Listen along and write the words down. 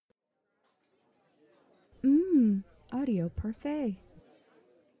Audio Parfait.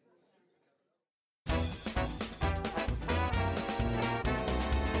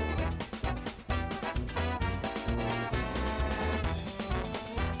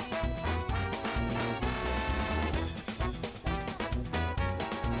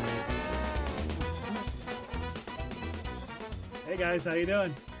 Hey guys, how you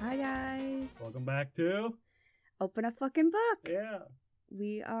doing? Hi guys. Welcome back to Open a fucking book. Yeah.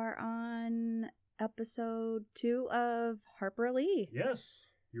 We are on episode 2 of Harper Lee. Yes.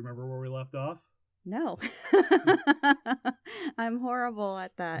 You remember where we left off? No. I'm horrible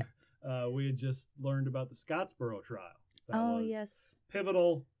at that. We had just learned about the Scottsboro trial. That was yes.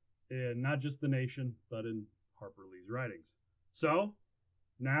 pivotal in not just the nation, but in Harper Lee's writings. So,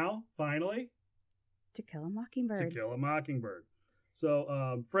 now, finally, To Kill a Mockingbird. To Kill a Mockingbird.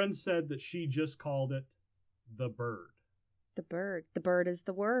 So, friends said that she just called it The Bird. The bird. The bird is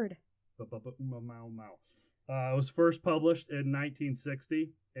the word. It was first published in 1960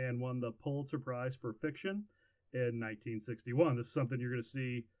 and won the Pulitzer Prize for Fiction in 1961. This is something you're going to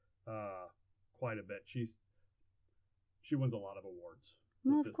see quite a bit. She wins a lot of awards.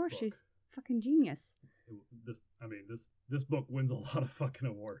 Well, of course, she's fucking genius. This book wins a lot of fucking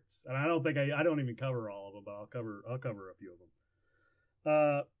awards, and I don't even cover all of them, but I'll cover a few of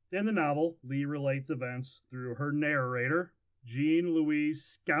them. In the novel, Lee relates events through her narrator, Jean Louise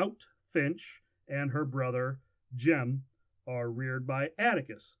Scout Finch, and her brother, Jem, are reared by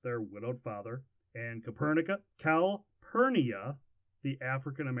Atticus, their widowed father, and Calpurnia, the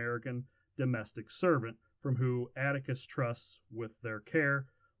African-American domestic servant from whom Atticus trusts with their care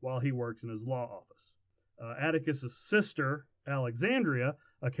while he works in his law office. Atticus's sister, Alexandria,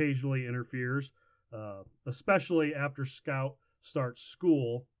 occasionally interferes, especially after Scout starts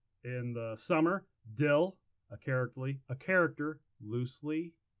school in the summer. Dill, a character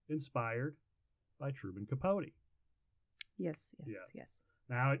loosely inspired by Truman Capote. Yes.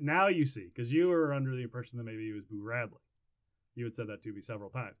 Now you see, because you were under the impression that maybe he was Boo Radley. You had said that to me several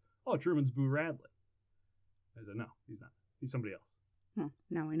times. Oh, Truman's Boo Radley. I said, no, he's not. He's somebody else.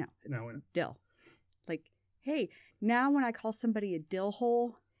 Now we know. It's now we know. Dill. Like, hey, now when I call somebody a dill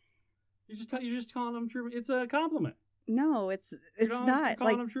hole, You're just calling him Truman. It's a compliment. no, it's not. You're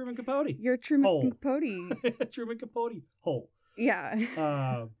calling him Truman Capote. You're Truman Hole. Capote. Truman Capote Hole. Yeah.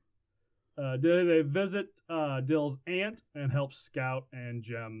 They visit Dill's aunt and help Scout and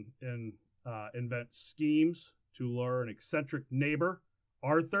Jem invent schemes to lure an eccentric neighbor,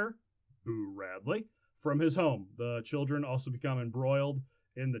 Arthur Boo Radley, from his home. The children also become embroiled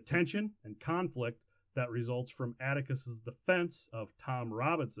in the tension and conflict that results from Atticus's defense of Tom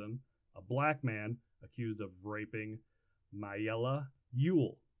Robinson, a black man accused of raping Mayella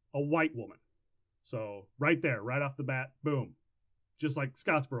Ewell, a white woman. So right there, right off the bat, boom. Just like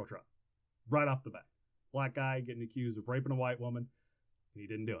Scottsboro trial. Right off the bat. Black guy getting accused of raping a white woman, and he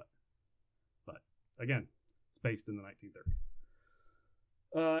didn't do it. But again, it's based in the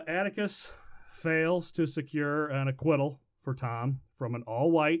 1930s. Atticus fails to secure an acquittal for Tom from an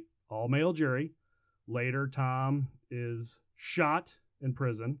all-white, all-male jury. Later, Tom is shot in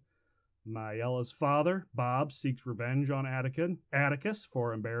prison. Mayella's father, Bob, seeks revenge on Atticus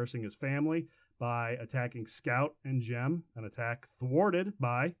for embarrassing his family by attacking Scout and Jem, an attack thwarted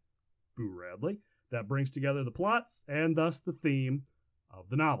by Boo Radley that brings together the plots and thus the theme of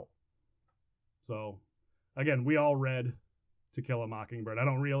the novel. So, again, we all read To Kill a Mockingbird. I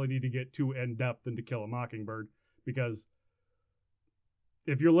don't really need to get too in-depth into To Kill a Mockingbird, because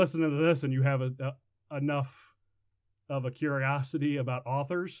if you're listening to this and you have enough of a curiosity about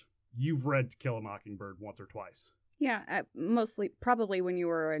authors, you've read To Kill a Mockingbird once or twice. Yeah, probably when you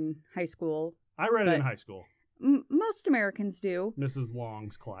were in high school. I read it in high school. Most Americans do. Mrs.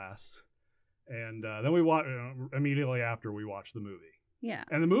 Long's class. And then we watched, immediately after we watched the movie. Yeah.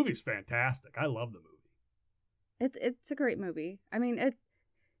 And the movie's fantastic. I love the movie. It's a great movie. I mean,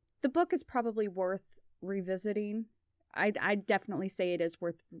 the book is probably worth revisiting. I'd definitely say it is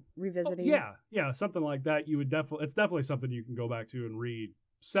worth revisiting. Oh, yeah, something like that. It's definitely something you can go back to and read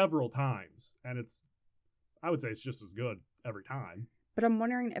several times, and I would say it's just as good every time. But I'm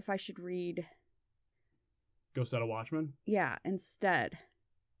wondering if I should read Go Set a Watchman? Yeah, instead,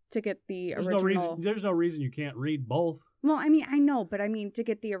 to get the original. There's no reason you can't read both. Well, I mean, I know, but I mean to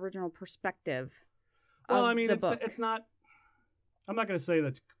get the original perspective. Well, I mean, the book. It's not. I'm not going to say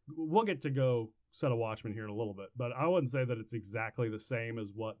that. We'll get to Go Set a Watchman here in a little bit, but I wouldn't say that it's exactly the same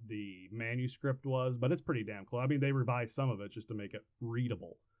as what the manuscript was, but it's pretty damn close. I mean, they revised some of it just to make it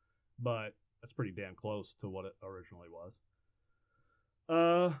readable, but that's pretty damn close to what it originally was.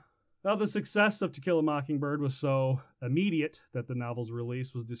 Now, the success of To Kill a Mockingbird was so immediate that the novel's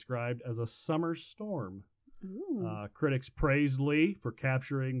release was described as a summer storm. Ooh. Critics praised Lee for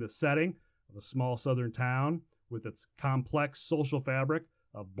capturing the setting of a small southern town with its complex social fabric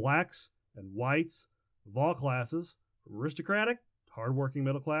of blacks and whites of all classes, aristocratic, hardworking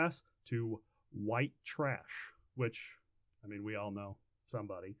middle class, to white trash, which, I mean, we all know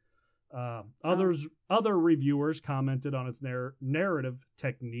somebody. Other reviewers commented on its narrative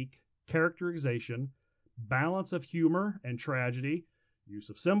technique, characterization, balance of humor and tragedy, use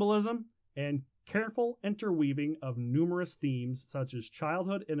of symbolism, and careful interweaving of numerous themes such as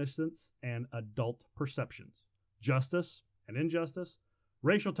childhood innocence and adult perceptions, justice and injustice,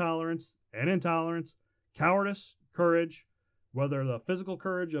 racial tolerance and intolerance, cowardice, courage, whether the physical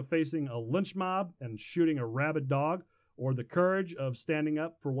courage of facing a lynch mob and shooting a rabid dog, or the courage of standing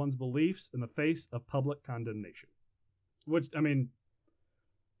up for one's beliefs in the face of public condemnation. Which, I mean,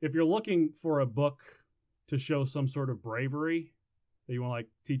 if you're looking for a book to show some sort of bravery that you want to like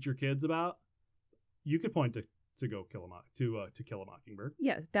teach your kids about, you could point to Kill a Mockingbird.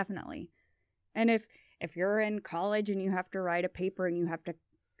 Yeah, definitely. And if you're in college and you have to write a paper and you have to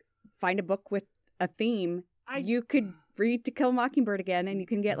find a book with a theme, you could read To Kill a Mockingbird again, and you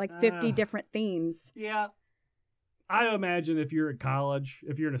can get like 50 different themes. Yeah. I imagine if you're in college,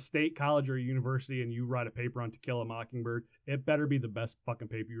 if you're in a state college or a university and you write a paper on To Kill a Mockingbird, it better be the best fucking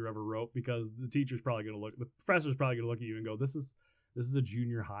paper you ever wrote, because the professor's probably going to look at you and go, this is a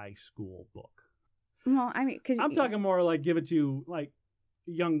junior high school book. Well, I mean, because I'm talking more like give it to like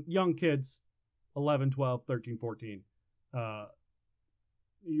young kids, 11, 12, 13, 14.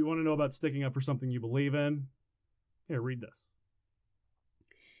 You want to know about sticking up for something you believe in? Here, read this.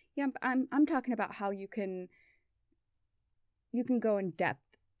 Yeah, I'm talking about how you can go in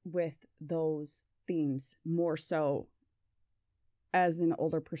depth with those themes more so as an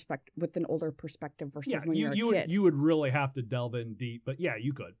older perspective, with an older perspective versus when you're a kid. You would really have to delve in deep, but yeah,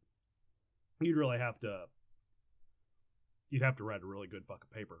 you could. You'd have to write a really good fucking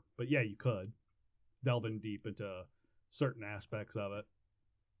paper. But yeah, you could delve in deep into certain aspects of it,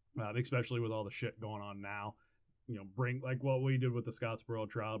 especially with all the shit going on now. You know, bring like what we did with the Scottsboro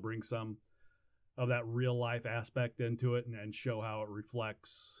trial, bring some of that real life aspect into it and show how it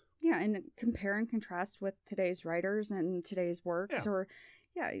reflects. Yeah, and compare and contrast with today's writers and today's works. Yeah. Or,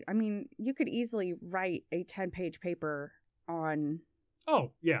 yeah, I mean, you could easily write a 10-page paper on.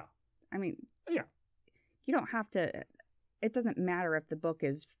 Oh, yeah. I mean, yeah. You don't have to. It doesn't matter if the book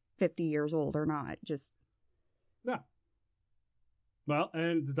is 50 years old or not. Just. Yeah. Well,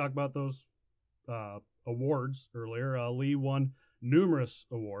 and to talk about those awards earlier, Lee won numerous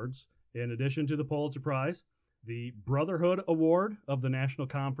awards. In addition to the Pulitzer Prize, the Brotherhood Award of the National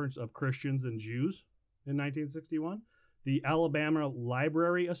Conference of Christians and Jews in 1961, the Alabama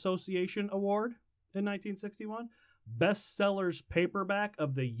Library Association Award in 1961, Bestsellers Paperback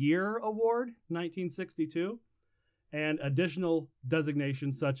of the Year Award 1962, and additional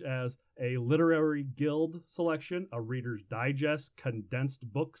designations such as a Literary Guild selection, a Reader's Digest condensed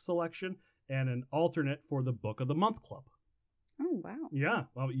book selection, and an alternate for the Book of the Month Club. Oh, wow. Yeah.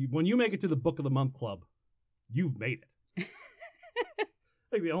 Well, when you make it to the Book of the Month Club, you've made it. I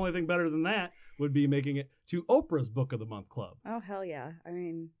think the only thing better than that would be making it to Oprah's Book of the Month Club. Oh, hell yeah. I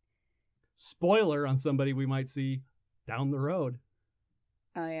mean... Spoiler on somebody we might see down the road.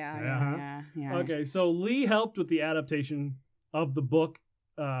 Oh, yeah. Okay, so Lee helped with the adaptation of the book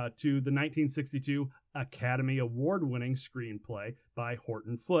to the 1962 Academy Award-winning screenplay by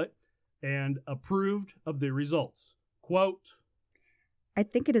Horton Foote and approved of the results. Quote, I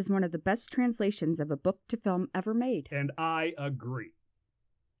think it is one of the best translations of a book to film ever made. And I agree.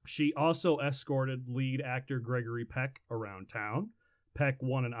 She also escorted lead actor Gregory Peck around town. Peck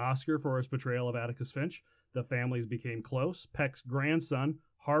won an Oscar for his portrayal of Atticus Finch. The families became close. Peck's grandson,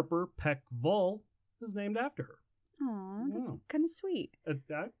 Harper Peck Vull, is named after her. Aw, that's kind of sweet.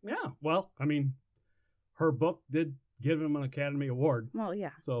 Yeah, well, I mean, her book did give him an Academy Award. Well,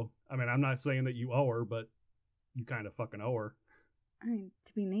 yeah. So, I mean, I'm not saying that you owe her, but you kind of fucking owe her. I mean,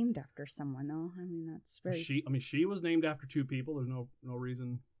 to be named after someone, though. I mean, that's very... She was named after two people. There's no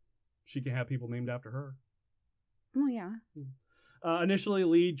reason she can have people named after her. Well, yeah. Initially,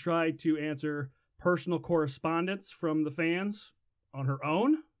 Lee tried to answer personal correspondence from the fans on her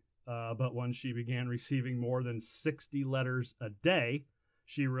own, but when she began receiving more than 60 letters a day,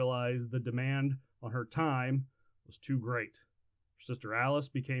 she realized the demand on her time was too great. Her sister Alice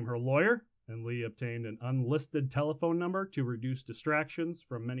became her lawyer, and Lee obtained an unlisted telephone number to reduce distractions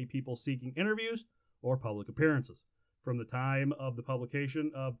from many people seeking interviews or public appearances. From the time of the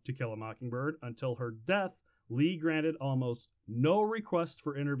publication of To Kill a Mockingbird until her death, Lee granted almost no requests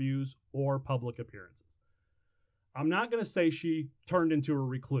for interviews or public appearances. I'm not going to say she turned into a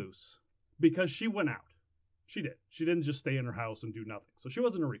recluse, because she went out. She did. She didn't just stay in her house and do nothing. So she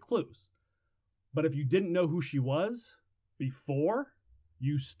wasn't a recluse. But if you didn't know who she was before,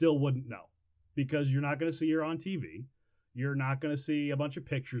 you still wouldn't know. Because you're not going to see her on TV. You're not going to see a bunch of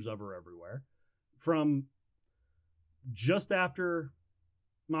pictures of her everywhere. From just after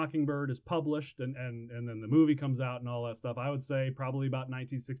Mockingbird is published and then the movie comes out and all that stuff, I would say probably about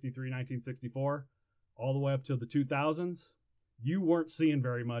 1963, 1964, all the way up to the 2000s, you weren't seeing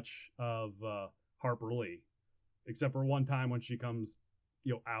very much of Harper Lee, except for one time when she comes,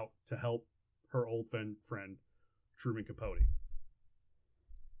 out to help her old friend Truman Capote.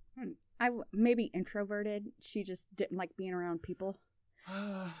 Maybe introverted. She just didn't like being around people.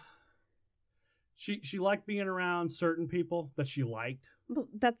 She liked being around certain people that she liked. Well,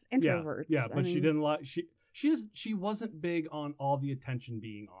 that's introverts. Yeah, but she didn't like she wasn't big on all the attention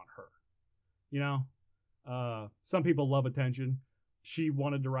being on her. Some people love attention. She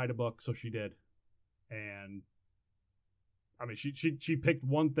wanted to write a book, so she did. And I mean, she picked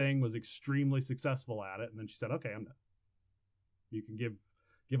one thing, was extremely successful at it, and then she said, "Okay, I'm done. You can give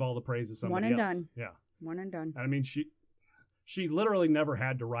all the praise to somebody else." One and done. Yeah. One and done. And I mean, she literally never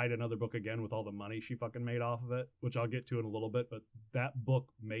had to write another book again with all the money she fucking made off of it, which I'll get to in a little bit, but that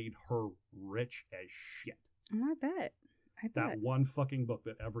book made her rich as shit. Oh, I bet. That one fucking book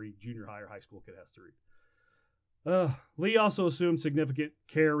that every junior high or high school kid has to read. Lee also assumed significant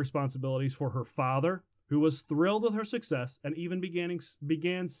care responsibilities for her father, who was thrilled with her success and even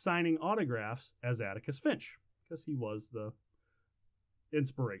began signing autographs as Atticus Finch, because he was the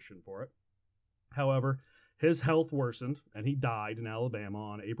inspiration for it. However, his health worsened, and he died in Alabama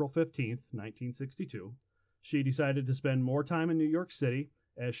on April 15th, 1962. She decided to spend more time in New York City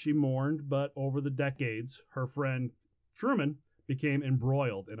as she mourned, but over the decades, her friend Truman became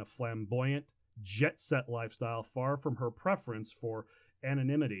embroiled in a flamboyant, jet-set lifestyle far from her preference for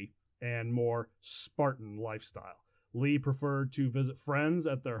anonymity and more Spartan lifestyle. Lee preferred to visit friends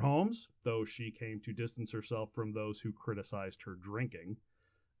at their homes, though she came to distance herself from those who criticized her drinking,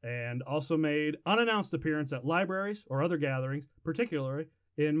 and also made unannounced appearance at libraries or other gatherings, particularly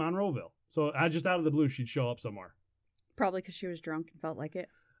in Monroeville. So just out of the blue, she'd show up somewhere. Probably because she was drunk and felt like it.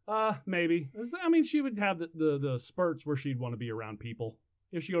 Maybe. I mean, she would have the spurts where she'd want to be around people.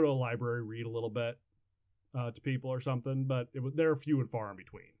 If she go to a library, read a little bit to people or something, but they're few and far in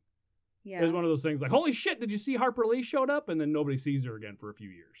between. Yeah. It was one of those things like, holy shit, did you see Harper Lee showed up? And then nobody sees her again for a few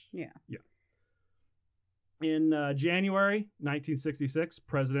years. Yeah. Yeah. In January 1966,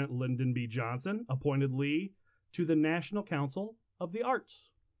 President Lyndon B. Johnson appointed Lee to the National Council of the Arts.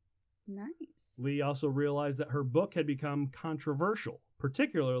 Nice. Lee also realized that her book had become controversial,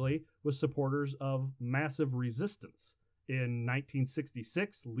 particularly with supporters of massive resistance. In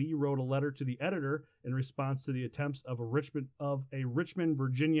 1966, Lee wrote a letter to the editor in response to the attempts of a Richmond,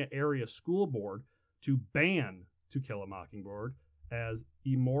 Virginia area school board to ban To Kill a Mockingbird as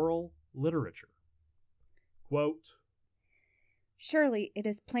immoral literature. Quote, "Surely it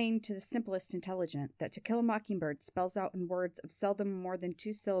is plain to the simplest intelligent that To Kill a Mockingbird spells out in words of seldom more than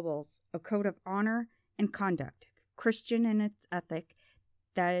 2 syllables a code of honor and conduct, Christian in its ethic,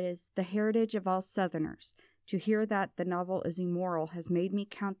 that is the heritage of all Southerners. To hear that the novel is immoral has made me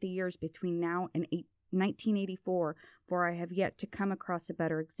count the years between now and 1984, for I have yet to come across a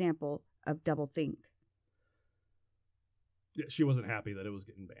better example of doublethink." Yeah, she wasn't happy that it was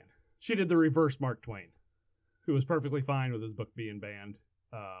getting banned. She did the reverse Mark Twain, who was perfectly fine with his book being banned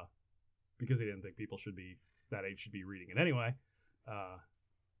because he didn't think people that age should be reading it anyway.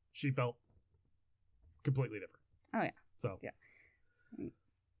 She felt completely different. Oh, yeah. So, yeah.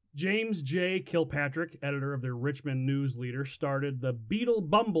 James J. Kilpatrick, editor of the Richmond News Leader, started the Beetle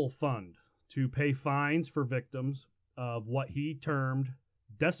Bumble Fund to pay fines for victims of what he termed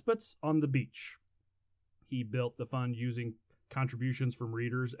despots on the beach. He built the fund using contributions from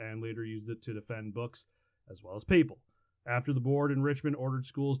readers and later used it to defend books as well as people. After the board in Richmond ordered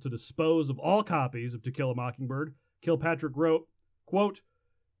schools to dispose of all copies of To Kill a Mockingbird, Kilpatrick wrote, quote,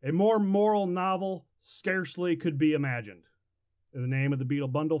 "A more moral novel scarcely could be imagined." In the name of the Beetle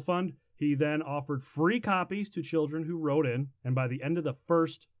Bundle Fund, he then offered free copies to children who wrote in, and by the end of the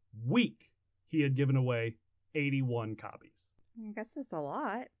first week, he had given away 81 copies. I guess that's a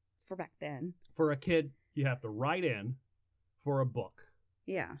lot for back then. For a kid, you have to write in for a book.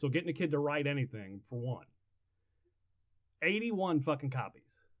 Yeah. So getting a kid to write anything, for one. 81 fucking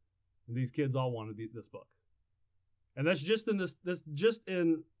copies. And these kids all wanted this book. And that's just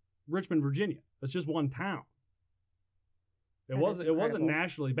in Richmond, Virginia. That's just one town. It wasn't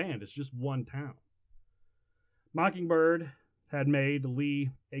nationally banned. It's just one town. Mockingbird had made Lee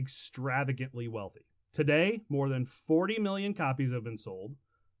extravagantly wealthy. Today, more than 40 million copies have been sold.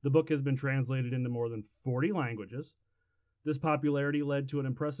 The book has been translated into more than 40 languages. This popularity led to an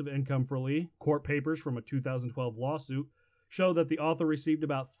impressive income for Lee. Court papers from a 2012 lawsuit show that the author received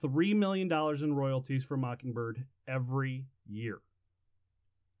about $3 million in royalties from Mockingbird every year.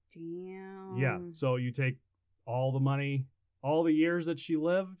 Damn. Yeah, so you take all the money, all the years that she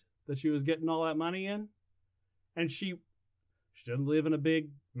lived, that she was getting all that money in, and she didn't live in a big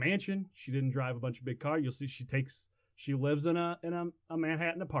mansion. She didn't drive a bunch of big cars. You'll see she lives in a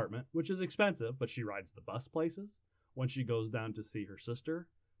Manhattan apartment, which is expensive, but she rides the bus places. When she goes down to see her sister,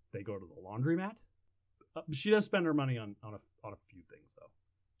 they go to the laundromat. She does spend her money on a few things though.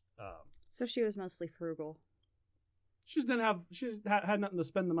 So she was mostly frugal. She had nothing to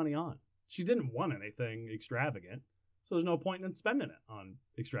spend the money on. She didn't want anything extravagant, so there's no point in spending it on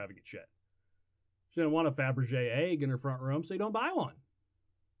extravagant shit. She didn't want a Fabergé egg in her front room, so you don't buy one.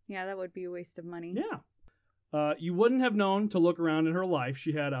 Yeah, that would be a waste of money. Yeah. You wouldn't have known to look around in her life.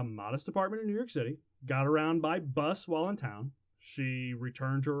 She had a modest apartment in New York City, got around by bus while in town. She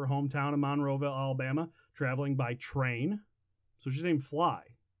returned to her hometown of Monroeville, Alabama, traveling by train. So she didn't even fly.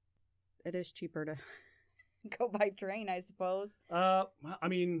 It is cheaper to go by train, I suppose. I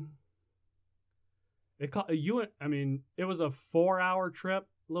mean, it was a 4-hour trip,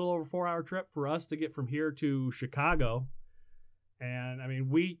 a little over 4-hour trip for us to get from here to Chicago. And I mean,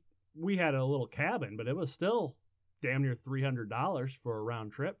 we had a little cabin, but it was still damn near $300 for a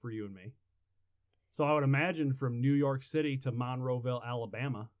round trip for you and me. So I would imagine from New York City to Monroeville,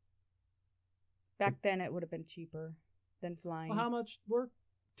 Alabama. Back then it would have been cheaper than flying. Well, how much were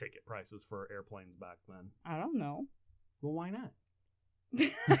ticket prices for airplanes back then? I don't know. Well, why not?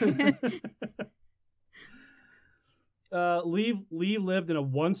 Lee lived in a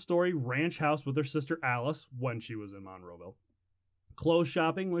 1-story ranch house with her sister Alice when she was in Monroeville. Clothes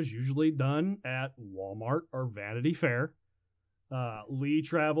shopping was usually done at Walmart or Vanity Fair. Lee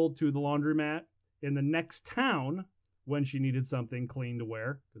traveled to the laundromat in the next town when she needed something clean to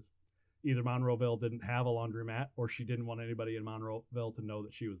wear, because either Monroeville didn't have a laundromat or she didn't want anybody in Monroeville to know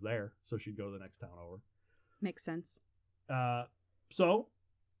that she was there, so she'd go to the next town over. Makes sense. So,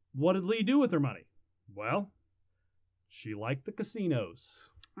 what did Lee do with her money? Well, she liked the casinos.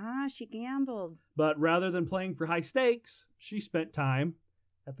 She gambled. But rather than playing for high stakes, she spent time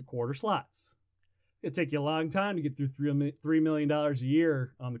at the quarter slots. It'd take you a long time to get through $3 million a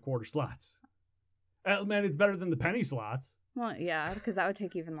year on the quarter slots. Man, it's better than the penny slots. Well, yeah, because that would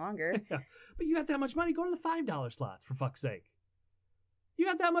take even longer. Yeah. But you got that much money, go to the $5 slots, for fuck's sake. You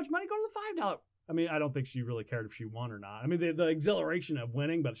got that much money, go to the $5. I mean, I don't think she really cared if she won or not. I mean, the exhilaration of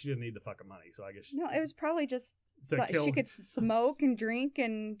winning, but she didn't need the fucking money, so I guess... No, it was probably just... she could smoke and drink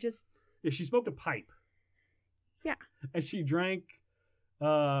and just... Yeah, she smoked a pipe. Yeah. And she drank,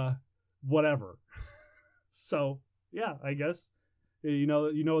 whatever. So, yeah, I guess. You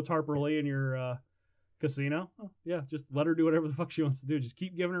know it's Harper Lee in your casino? Oh, yeah, just let her do whatever the fuck she wants to do. Just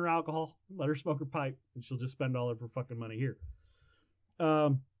keep giving her alcohol, let her smoke her pipe, and she'll just spend all of her fucking money here.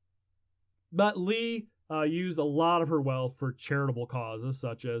 But Lee used a lot of her wealth for charitable causes,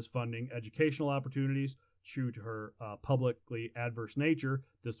 such as funding educational opportunities. True to her publicly adverse nature,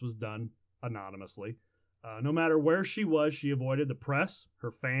 this was done anonymously. No matter where she was, she avoided the press,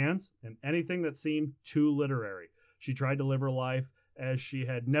 her fans, and anything that seemed too literary. She tried to live her life as she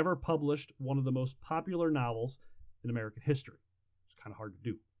had never published one of the most popular novels in American history. It's kind of hard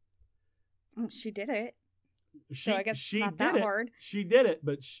to do. She did it. So I guess it's not that hard. She did it,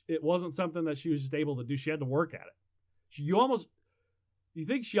 but it wasn't something that she was just able to do. She had to work at it. You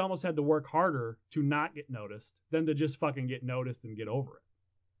think she almost had to work harder to not get noticed than to just fucking get noticed and get over it.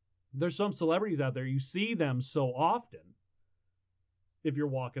 There's some celebrities out there, you see them so often if you're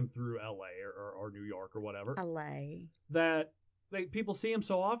walking through LA or New York or whatever. LA. That people see them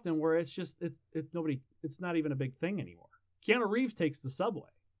so often where it's just, it's not even a big thing anymore. Keanu Reeves takes the subway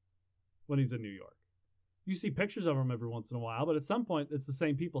when he's in New York. You see pictures of him every once in a while, but at some point it's the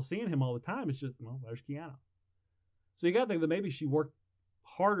same people seeing him all the time. It's just, well, there's Keanu. So you got to think that maybe she worked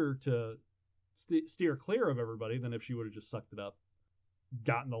harder to steer clear of everybody than if she would have just sucked it up,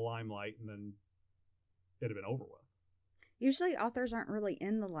 gotten the limelight, and then it'd have been over with. Usually authors aren't really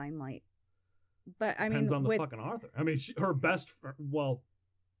in the limelight. But I Depends mean, on the fucking author. I mean, her best friend, well,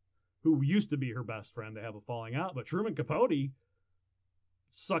 who used to be her best friend, they have a falling out, but Truman Capote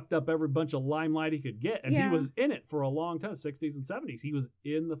sucked up every bunch of limelight he could get, and he was in it for a long time, 60s and 70s. He was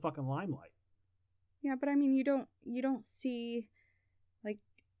in the fucking limelight. Yeah, but I mean, you don't see, like,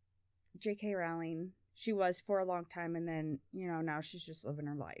 J.K. Rowling. She was for a long time, and then, now she's just living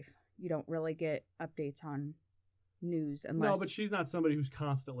her life. You don't really get updates on news unless... No, but she's not somebody who's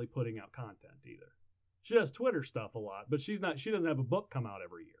constantly putting out content either. She does Twitter stuff a lot, but she doesn't have a book come out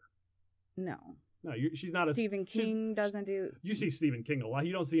every year. No. No, she's not Stephen King doesn't do... You see Stephen King a lot.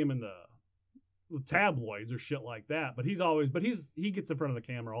 You don't see him in the tabloids or shit like that, but he gets in front of the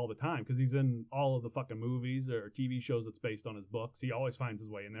camera all the time because he's in all of the fucking movies or TV shows that's based on his books. He always finds his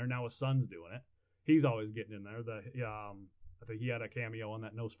way in there. Now his son's doing it. He's always getting in there. I think he had a cameo on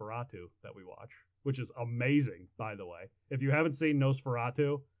that Nosferatu that we watch, which is amazing, by the way. If you haven't seen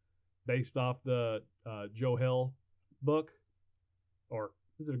Nosferatu, based off the Joe Hill book, or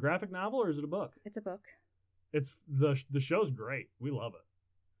is it a graphic novel or is it a book? It's a book. It's the show's great. We love it.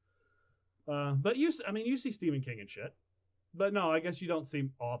 But you see Stephen King and shit. But no, I guess you don't see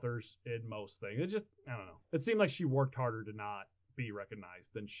authors in most things. It just, I don't know. It seemed like she worked harder to not be recognized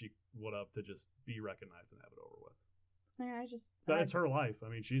than she would have to just be recognized and have it over with. Yeah, But it's her life. I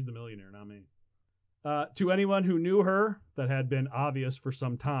mean, she's the millionaire, not me. To anyone who knew her, that had been obvious for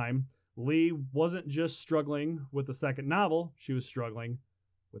some time, Lee wasn't just struggling with the second novel, she was struggling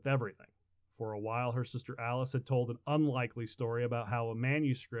with everything. For a while, her sister Alice had told an unlikely story about how a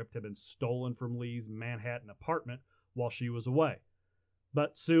manuscript had been stolen from Lee's Manhattan apartment while she was away.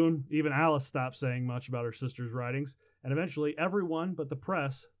 But soon, even Alice stopped saying much about her sister's writings, and eventually everyone but the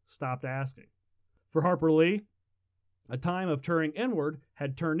press stopped asking. For Harper Lee, a time of turning inward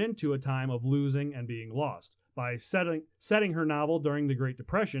had turned into a time of losing and being lost. By setting her novel during the Great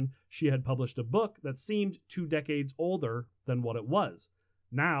Depression, she had published a book that seemed 2 decades older than what it was.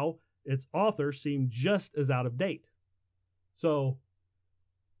 Now, its author seemed just as out of date. So,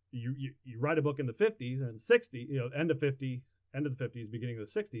 you write a book in the 50s and 60s, end of the 50s, beginning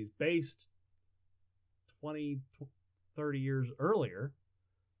of the 60s, based 20, 30 years earlier.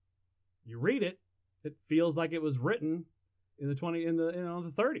 You read it, it feels like it was written in the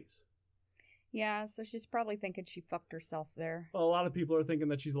 30s. Yeah, so she's probably thinking she fucked herself there. Well, a lot of people are thinking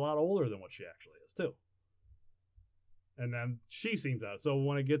that she's a lot older than what she actually is, too. And then she seems out. So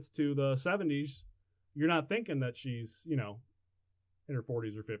when it gets to the 70s, you're not thinking that she's, in her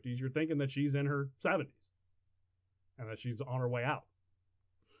 40s or 50s. You're thinking that she's in her 70s. And that she's on her way out.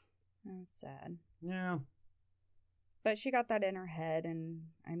 That's sad. Yeah. But she got that in her head, and,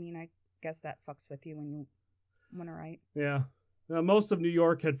 I guess that fucks with you when you want to write. Yeah. Now, most of New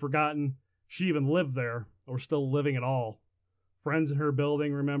York had forgotten she even lived there, or still living at all. Friends in her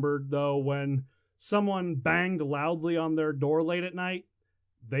building remembered, though, when someone banged loudly on their door late at night,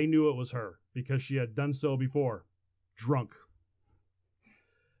 they knew it was her, because she had done so before. Drunk.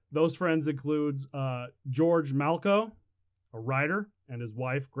 Those friends include George Malco, a writer, and his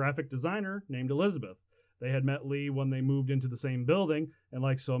wife, graphic designer, named Elizabeth. They had met Lee when they moved into the same building, and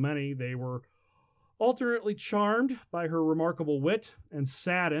like so many, they were alternately charmed by her remarkable wit and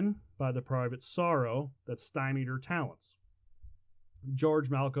saddened by the private sorrow that stymied her talents. George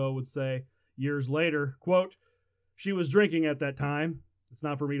Malco would say years later, quote, "She was drinking at that time. It's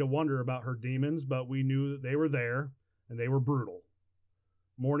not for me to wonder about her demons, but we knew that they were there, and they were brutal.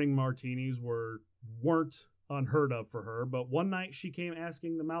 Morning martinis weren't unheard of for her, but one night she came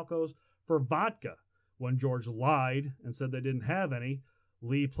asking the Malcos for vodka. When George lied and said they didn't have any,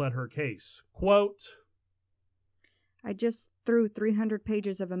 Lee pled her case. Quote, I just threw 300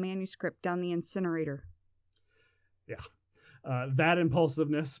 pages of a manuscript down the incinerator. Yeah. That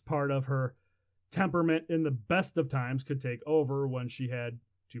impulsiveness, part of her temperament in the best of times, could take over when she had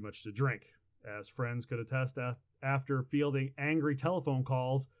too much to drink, as friends could attest after fielding angry telephone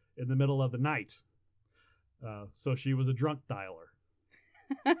calls in the middle of the night. So she was a drunk dialer.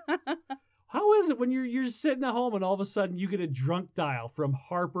 How is it when you're sitting at home and all of a sudden you get a drunk dial from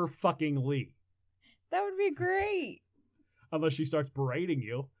Harper fucking Lee? That would be great. Unless she starts berating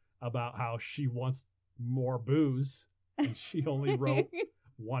you about how she wants more booze and she only wrote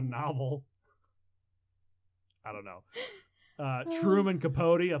one novel. I don't know. Truman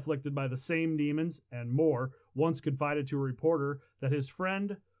Capote, afflicted by the same demons and more, once confided to a reporter that his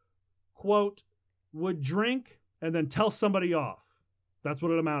friend, quote, would drink and then tell somebody off. That's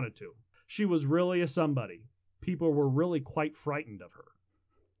what it amounted to. She was really a somebody. People were really quite frightened of her.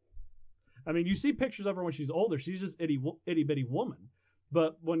 I mean, you see pictures of her when she's older. She's just itty-bitty woman.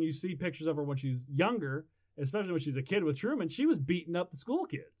 But when you see pictures of her when she's younger, especially when she's a kid with Truman, she was beating up the school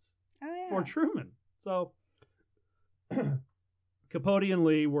kids for Truman. So Capote and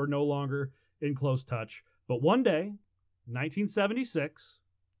Lee were no longer in close touch. But one day, 1976,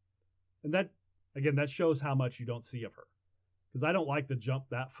 and that shows how much you don't see of her. Because I don't like to jump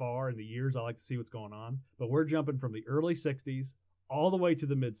that far in the years. I like to see what's going on. But we're jumping from the early 60s all the way to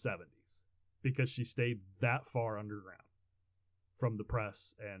the mid-70s because she stayed that far underground from the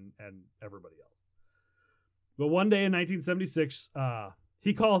press and everybody else. But one day in 1976,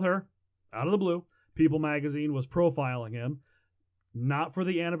 he called her out of the blue People magazine was profiling him, not for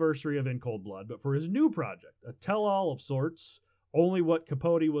the anniversary of In Cold Blood, but for his new project, a tell-all of sorts. Only what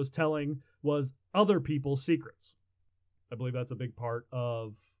Capote was telling was other people's secrets. I believe that's a big part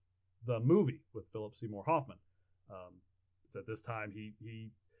of the movie with Philip Seymour Hoffman. At this time,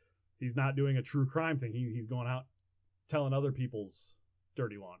 he's not doing a true crime thing. He's going out telling other people's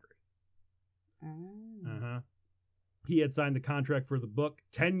dirty laundry. Oh. He had signed the contract for the book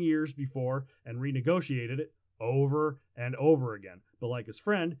 10 years before and renegotiated it over and over again. But like his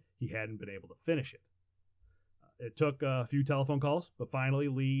friend, he hadn't been able to finish it. It took a few telephone calls, but finally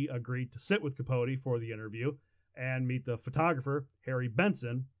Lee agreed to sit with Capote for the interview and meet the photographer, Harry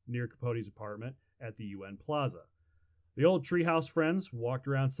Benson, near Capote's apartment at the UN Plaza. The old treehouse friends walked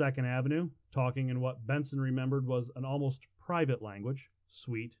around 2nd Avenue, talking in what Benson remembered was an almost private language,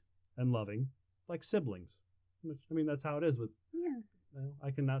 sweet and loving, like siblings. I mean, that's how it is with... Yeah. Well,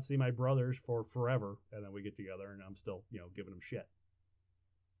 I cannot see my brothers for forever, and then we get together, and I'm still, giving them shit.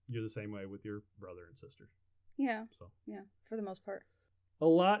 You're the same way with your brother and sisters. Yeah. So. Yeah, for the most part. A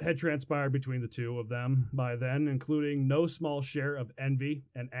lot had transpired between the two of them by then, including no small share of envy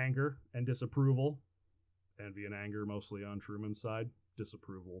and anger and disapproval. Envy and anger mostly on Truman's side,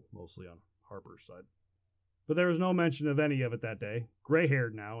 disapproval mostly on Harper's side. But there was no mention of any of it that day.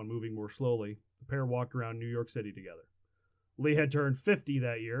 Gray-haired now and moving more slowly, the pair walked around New York City together. Lee had turned 50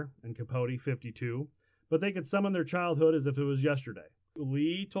 that year, and Capote 52, but they could summon their childhood as if it was yesterday.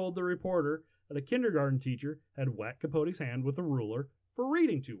 Lee told the reporter that a kindergarten teacher had whacked Capote's hand with a ruler for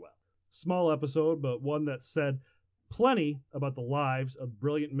reading too well. Small episode, but one that said plenty about the lives of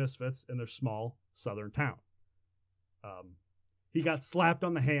brilliant misfits in their small southern town. He got slapped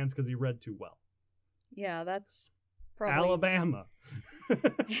on the hands because he read too well. Yeah, that's probably... Alabama.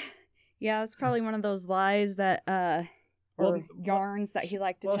 Yeah, it's probably one of those lies that, yarns that he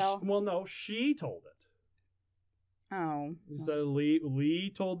liked to tell. No, she told it. Oh. So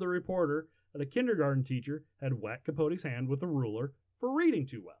Lee told the reporter that a kindergarten teacher had whacked Capote's hand with a ruler for reading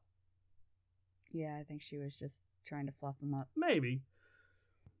too well. Yeah, I think she was just trying to fluff him up. Maybe.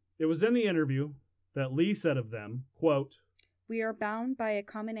 It was in the interview that Lee said of them, quote, "We are bound by a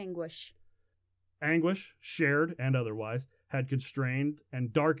common anguish." Anguish, shared and otherwise, had constrained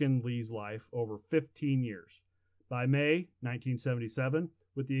and darkened Lee's life over 15 years. By May 1977,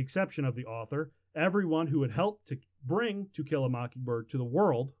 with the exception of the author, everyone who had helped to bring To Kill a Mockingbird to the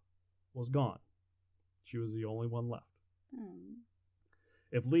world was gone. She was the only one left.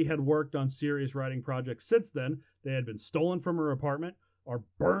 If Lee had worked on serious writing projects since then, they had been stolen from her apartment or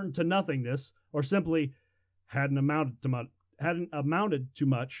burned to nothingness or simply hadn't amounted to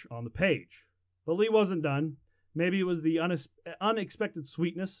much on the page. But Lee wasn't done. Maybe it was the unexpected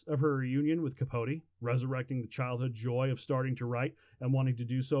sweetness of her reunion with Capote, resurrecting the childhood joy of starting to write and wanting to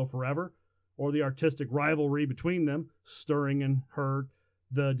do so forever, or the artistic rivalry between them, stirring in her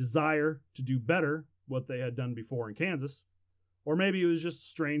the desire to do better what they had done before in Kansas. Or maybe it was just a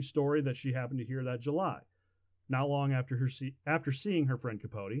strange story that she happened to hear that July. Not long after seeing her friend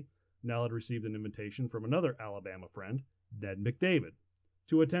Capote, Nell had received an invitation from another Alabama friend, Ned McDavid,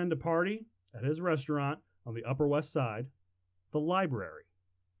 to attend a party at his restaurant on the Upper West Side, the Library,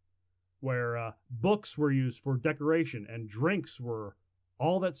 where books were used for decoration and drinks were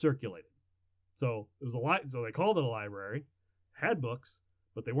all that circulated. So it was so they called it a library, had books,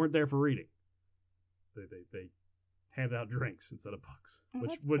 but they weren't there for reading. They handed out drinks instead of books,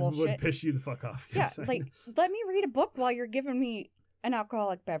 which would piss you the fuck off. Yeah, like, let me read a book while you're giving me an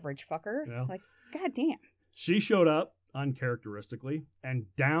alcoholic beverage, fucker. Yeah. Like, goddamn. She showed up, uncharacteristically, and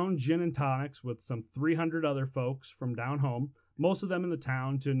downed gin and tonics with some 300 other folks from down home, most of them in the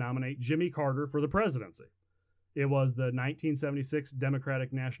town, to nominate Jimmy Carter for the presidency. It was the 1976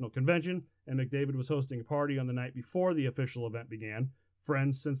 Democratic National Convention, and McDavid was hosting a party on the night before the official event began.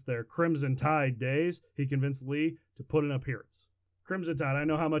 Friends since their Crimson Tide days, he convinced Lee to put an appearance. Crimson Tide, I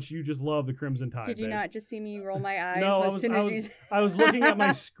know how much you just love the Crimson Tide. Did you not just see me roll my eyes? No, I was looking at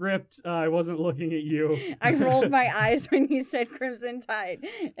my script. I wasn't looking at you. I rolled my eyes when you said Crimson Tide.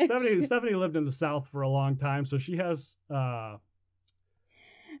 Stephanie lived in the South for a long time, so she has... I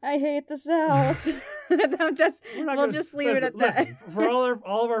hate the South. We'll just leave it at that. For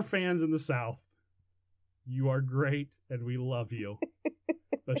all of our fans in the South, you are great and we love you.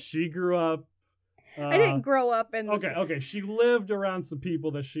 But she grew up. I didn't grow up in. Okay. She lived around some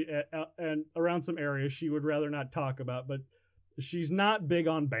people that and around some areas she would rather not talk about. But she's not big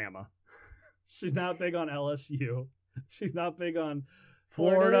on Bama. She's not big on LSU. She's not big on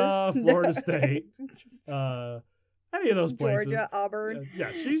Florida State. any of those places. Georgia, Auburn.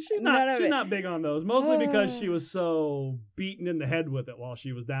 Yeah, she's not big on those. Mostly because she was so beaten in the head with it while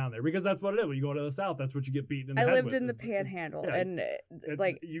she was down there. Because that's what it is. When you go to the South, that's what you get beaten in the head with. I lived in the Panhandle, and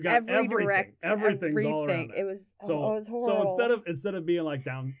you got everything's all around. It was horrible. So instead of being like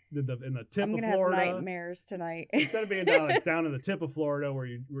down in the tip of Florida, I'm gonna have nightmares tonight. Instead of being down in the tip of Florida, where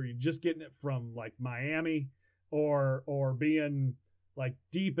you're just getting it from like Miami, or being like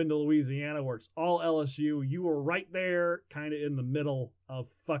deep into Louisiana where it's all LSU, you were right there kind of in the middle of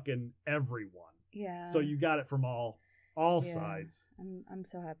fucking everyone. Yeah. So you got it from all sides. I'm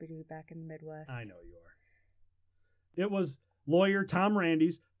so happy to be back in the Midwest. I know you are. It was lawyer Tom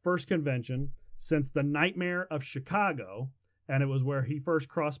Randy's first convention since the Nightmare of Chicago, and it was where he first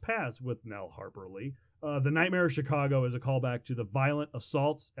crossed paths with Nell Harper Lee. The Nightmare of Chicago is a callback to the violent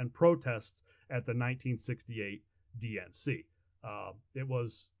assaults and protests at the 1968 DNC. It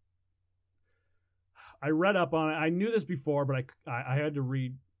was. I read up on it. I knew this before, but I had to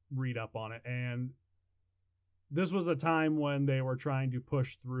read up on it, and this was a time when they were trying to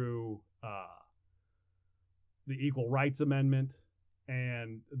push through the Equal Rights Amendment,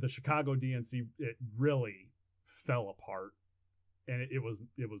 and the Chicago DNC. It really fell apart, and it was.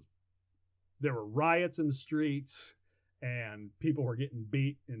 There were riots in the streets, and people were getting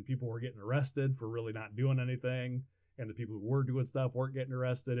beat, and people were getting arrested for really not doing anything. And the people who were doing stuff weren't getting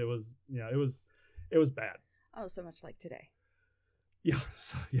arrested. It was bad. Oh, so much like today. Yeah,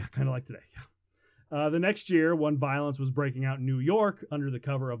 kind of like today. Yeah. The next year, when violence was breaking out in New York under the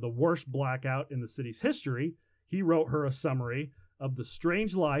cover of the worst blackout in the city's history, he wrote her a summary of the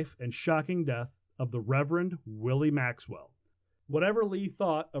strange life and shocking death of the Reverend Willie Maxwell. Whatever Lee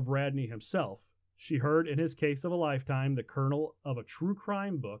thought of Radney himself, she heard in his case of a lifetime the kernel of a true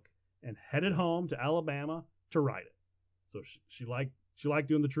crime book and headed home to Alabama to write it. So she liked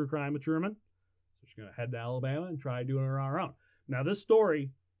doing the true crime with Truman. So she's going to head to Alabama and try doing it on her own. Now, this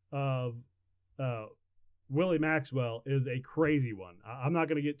story of Willie Maxwell is a crazy one. I'm not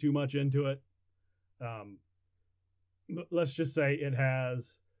going to get too much into it. But let's just say it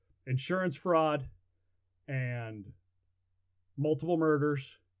has insurance fraud and multiple murders.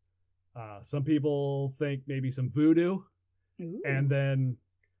 Some people think maybe some voodoo. Ooh. And then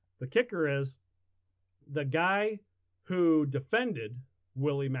the kicker is the guy who defended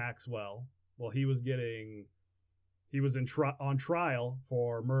Willie Maxwell, well, he was on trial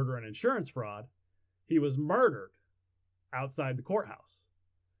for murder and insurance fraud. He was murdered outside the courthouse.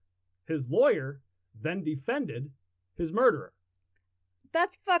 His lawyer then defended his murderer.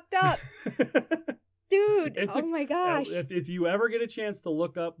 That's fucked up. Dude, my gosh. If you ever get a chance to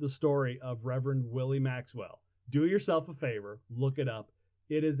look up the story of Reverend Willie Maxwell, do yourself a favor, look it up.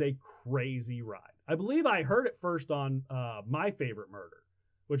 It is a crazy ride. I believe I heard it first on My Favorite Murder,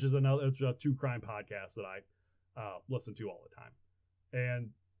 which is it's a true crime podcast that I listen to all the time. And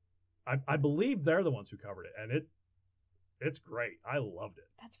I believe they're the ones who covered it, and it's great. I loved it.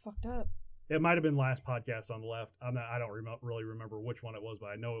 That's fucked up. It might have been last podcast on the left. I don't really remember which one it was, but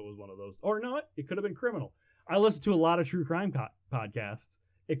I know it was one of those. Or no, it could have been Criminal. I listen to a lot of true crime podcasts.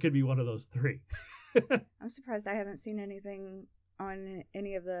 It could be one of those three. I'm surprised I haven't seen anything on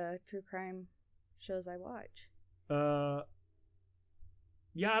any of the true crime shows I watch.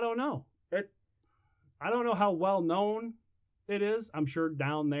 Yeah, I don't know. I don't know how well known it is. I'm sure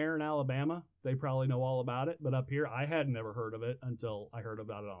down there in Alabama, they probably know all about it. But up here, I had never heard of it until I heard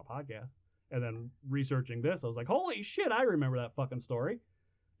about it on a podcast. And then researching this, I was like, holy shit, I remember that fucking story.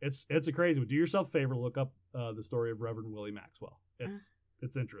 It's a crazy one. Do yourself a favor, look up the story of Reverend Willie Maxwell.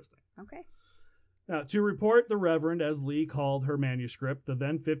 It's interesting. Okay. Now, to report the Reverend, as Lee called her manuscript, the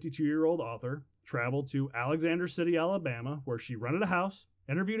then 52-year-old author traveled to Alexander City, Alabama, where she rented a house,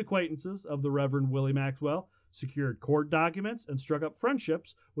 interviewed acquaintances of the Reverend Willie Maxwell, secured court documents, and struck up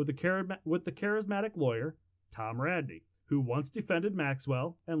friendships with the charismatic lawyer, Tom Radney, who once defended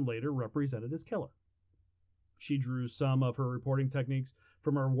Maxwell and later represented his killer. She drew some of her reporting techniques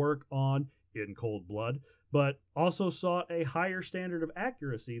from her work on In Cold Blood, but also sought a higher standard of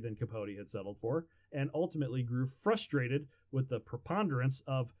accuracy than Capote had settled for, and ultimately grew frustrated with the preponderance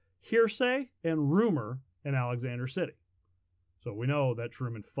of hearsay and rumor in Alexander City. So we know that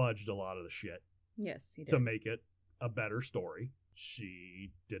Truman fudged a lot of the shit. Yes, he did. To make it a better story.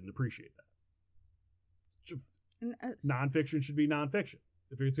 She didn't appreciate that. Nonfiction should be nonfiction.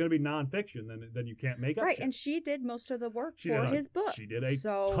 If it's going to be nonfiction, then you can't make up right, shit. And she did most of the work for his book. She did a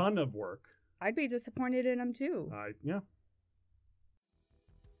ton of work. I'd be disappointed in him, too. Yeah.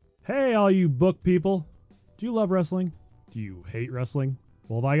 Hey, all you book people. Do you love wrestling? Do you hate wrestling?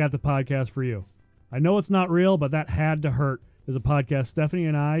 Well, I got the podcast for you. I know it's not real, but that had to hurt is a podcast Stephanie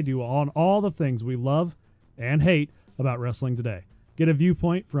and I do on all the things we love and hate about wrestling today. Get a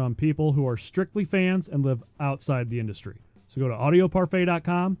viewpoint from people who are strictly fans and live outside the industry. So go to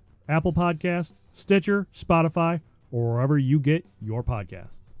audioparfait.com, Apple Podcasts, Stitcher, Spotify, or wherever you get your podcasts.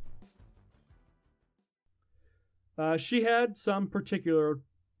 She had some particular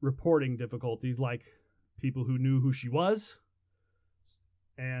reporting difficulties, like people who knew who she was,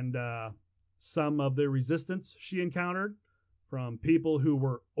 and some of the resistance she encountered from people who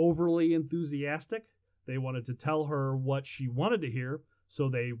were overly enthusiastic. They wanted to tell her what she wanted to hear so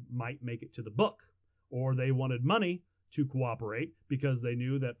they might make it to the book, or they wanted money to cooperate because they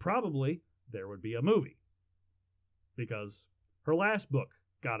knew that probably there would be a movie, because her last book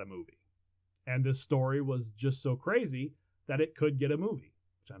got a movie. And this story was just so crazy that it could get a movie,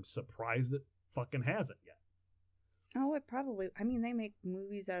 which I'm surprised it fucking hasn't yet. Oh, it probably. I mean, they make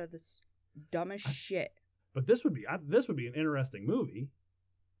movies out of this dumbest shit. But this would be an interesting movie.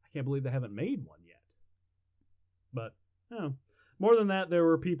 I can't believe they haven't made one yet. But more than that, there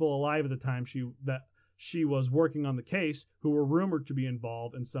were people alive at the time that she was working on the case who were rumored to be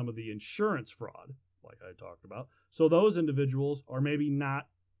involved in some of the insurance fraud, like I talked about. So those individuals are maybe not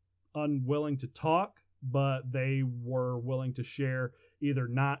unwilling to talk, but they were willing to share either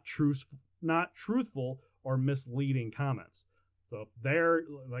not truthful or misleading comments. So there,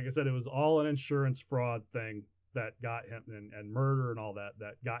 like I said, it was all an insurance fraud thing that got him, and murder and all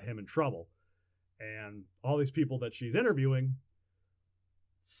that got him in trouble. And all these people that she's interviewing,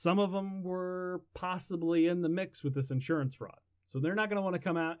 some of them were possibly in the mix with this insurance fraud. So they're not going to want to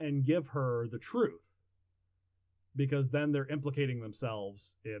come out and give her the truth, because then they're implicating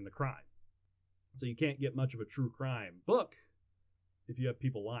themselves in the crime. So you can't get much of a true crime book if you have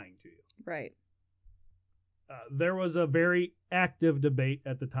people lying to you. Right. There was a very active debate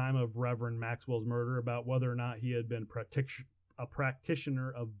at the time of Reverend Maxwell's murder about whether or not he had been a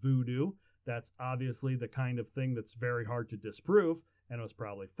practitioner of voodoo. That's obviously the kind of thing that's very hard to disprove, and was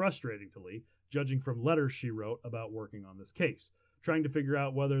probably frustrating to Lee, judging from letters she wrote about working on this case, trying to figure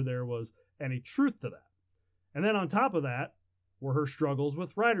out whether there was any truth to that. And then on top of that were her struggles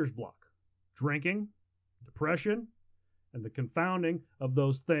with writer's block, drinking, depression, and the confounding of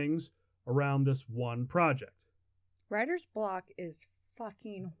those things around this one project. Writer's block is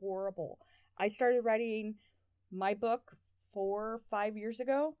fucking horrible. I started writing my book 4 or 5 years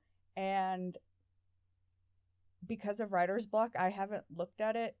ago, and because of writer's block, I haven't looked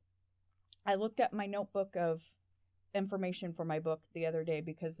at it. I looked at my notebook of information for my book the other day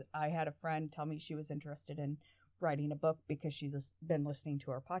because I had a friend tell me she was interested in writing a book because she's been listening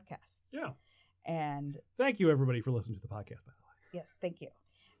to our podcast. Yeah. And thank you, everybody, for listening to the podcast, by the way. Yes, thank you.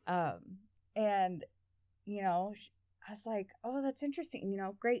 And, you know, I was like, oh, that's interesting. You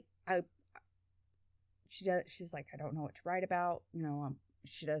know, great. She's like, I don't know what to write about. You know,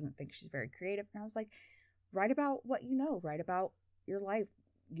 she doesn't think she's very creative. And I was like, write about what you know. Write about your life.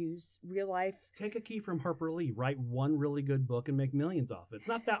 Use real life. Take a key from Harper Lee. Write one really good book and make millions off it. It's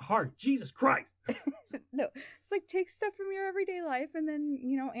not that hard. Jesus Christ. No, it's like take stuff from your everyday life and then,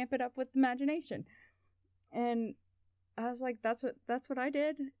 you know, amp it up with imagination. And I was like, that's what I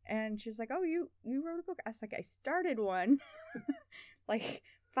did. And she's like, oh, you wrote a book. I was like, I started one like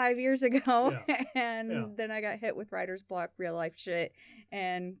 5 years ago. Yeah. And then I got hit with writer's block, real life shit,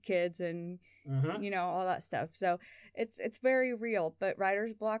 and kids and, you know, all that stuff. So it's very real, but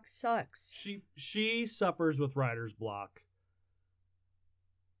writer's block sucks. She suffers with writer's block.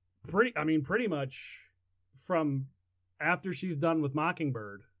 Pretty much from after she's done with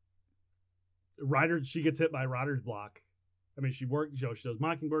Mockingbird, she gets hit by writer's block. I mean, she does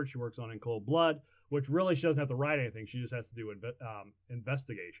Mockingbird, she works on In Cold Blood, which really she doesn't have to write anything. She just has to do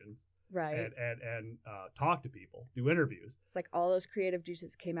investigation. Right. And talk to people, do interviews. It's like all those creative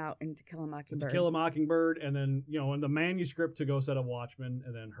juices came out in To Kill a Mockingbird. To Kill a Mockingbird, and then, you know, in the manuscript to Go Set a Watchman,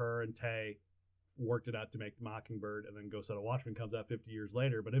 and then her and Tay worked it out to make Mockingbird, and then Go Set a Watchman comes out 50 years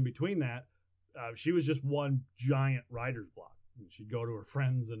later. But in between that, she was just one giant writer's block. And she'd go to her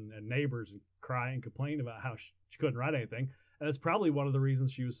friends and neighbors and cry and complain about how she couldn't write anything. And that's probably one of the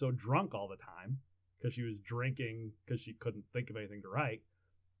reasons she was so drunk all the time, because she was drinking because she couldn't think of anything to write.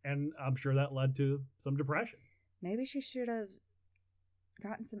 And I'm sure that led to some depression. Maybe she should have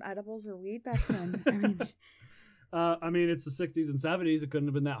gotten some edibles or weed back then. I mean, it's the 60s and 70s. It couldn't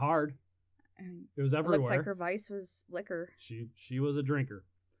have been that hard. It was everywhere. It looks like her vice was liquor. She was a drinker.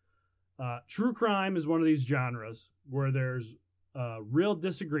 True crime is one of these genres where there's real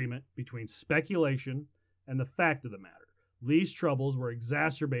disagreement between speculation and the fact of the matter. Lee's troubles were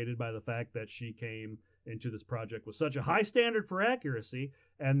exacerbated by the fact that she came into this project with such a high standard for accuracy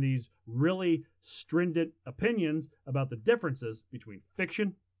and these really stringent opinions about the differences between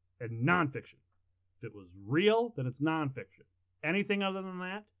fiction and nonfiction. If it was real, then it's nonfiction. Anything other than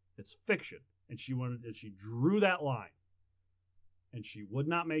that, it's fiction. And she drew that line. And she would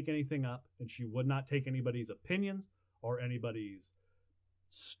not make anything up, and she would not take anybody's opinions or anybody's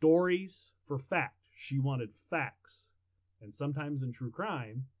stories for fact. She wanted facts. And sometimes in true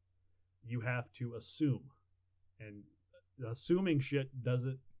crime, you have to assume. And assuming shit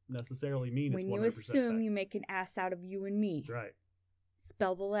doesn't necessarily mean when it's 100% you assume, fact. you make an ass out of you and me. That's right.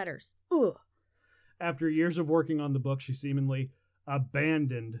 Spell the letters. Ugh. After years of working on the book, she seemingly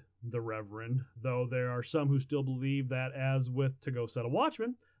abandoned the Reverend, though there are some who still believe that, as with To Go Set a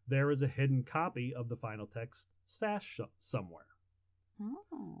Watchman, there is a hidden copy of the final text stashed somewhere.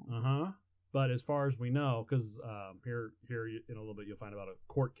 Oh. But as far as we know, because here in a little bit you'll find about a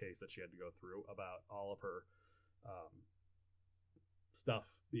court case that she had to go through about all of her stuff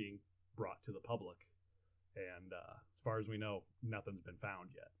being brought to the public, and as far as we know, nothing's been found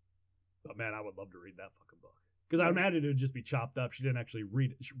yet. But man, I would love to read that fucking book. Because I imagine it would just be chopped up. She didn't actually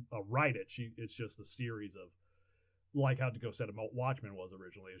write it. It's just a series of, like how To Go Set a Watchman was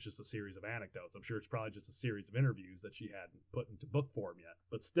originally. It's just a series of anecdotes. I'm sure it's probably just a series of interviews that she hadn't put into book form yet.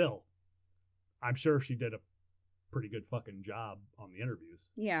 But still, I'm sure she did a pretty good fucking job on the interviews.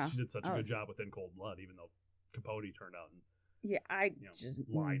 Yeah. She did such a good job with In Cold Blood, even though Capote turned out and just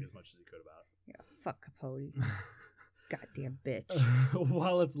lied as much as he could about it. Yeah, fuck Capote. Goddamn bitch.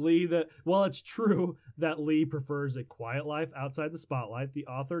 While it's true that Lee prefers a quiet life outside the spotlight, the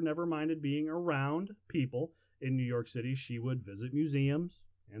author never minded being around people. In New York City, she would visit museums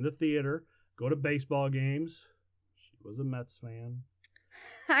and the theater, go to baseball games. She was a Mets fan.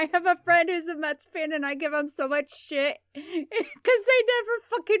 I have a friend who's a Mets fan, and I give him so much shit because they never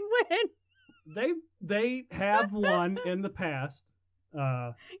fucking win. They have won in the past.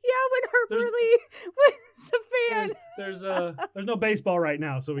 Yeah, when Harper Lee was a fan. There's no baseball right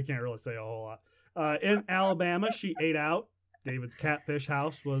now, so we can't really say a whole lot. In Alabama, she ate out. David's Catfish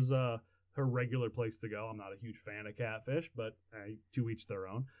House was her regular place to go. I'm not a huge fan of catfish, but to each their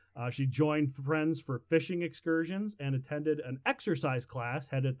own. She joined friends for fishing excursions and attended an exercise class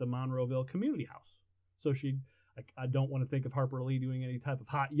held at the Monroeville Community House. So I don't want to think of Harper Lee doing any type of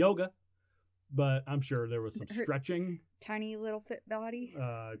hot yoga, but I'm sure there was some stretching. Tiny little fit body.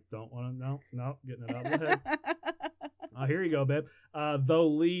 Don't want to. No, getting it out of the head. Here you go, babe. Though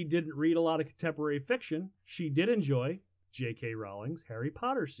Lee didn't read a lot of contemporary fiction, she did enjoy J.K. Rowling's Harry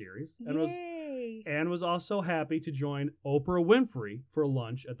Potter series and was also happy to join Oprah Winfrey for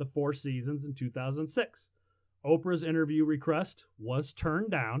lunch at the Four Seasons in 2006. Oprah's interview request was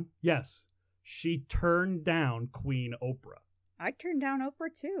turned down. Yes, she turned down Queen Oprah. I'd turn down Oprah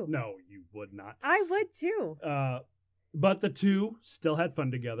too. No, you would not. I would too. But the two still had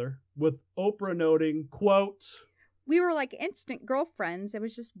fun together, with Oprah noting, quote, "We were like instant girlfriends. It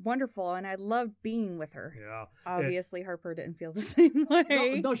was just wonderful, and I loved being with her." Yeah. Obviously, Harper didn't feel the same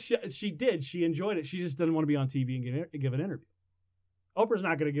way. No, she did. She enjoyed it. She just didn't want to be on TV and give an interview. Oprah's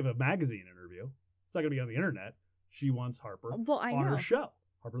not going to give a magazine interview. It's not going to be on the internet. She wants Harper on her show.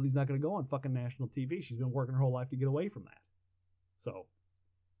 Harper Lee's not going to go on fucking national TV. She's been working her whole life to get away from that. So,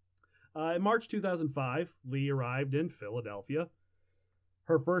 in March 2005, Lee arrived in Philadelphia.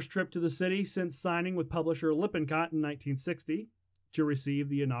 Her first trip to the city since signing with publisher Lippincott in 1960 to receive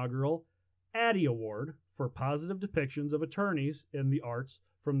the inaugural Addy Award for positive depictions of attorneys in the arts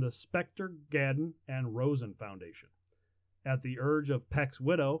from the Spector, Gadden, and Rosen Foundation. At the urge of Peck's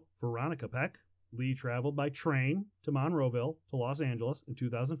widow, Veronica Peck, Lee traveled by train to Monroeville to Los Angeles in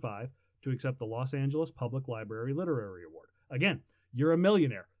 2005 to accept the Los Angeles Public Library Literary Award. Again, you're a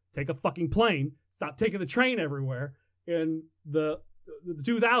millionaire. Take a fucking plane. Stop taking the train everywhere in the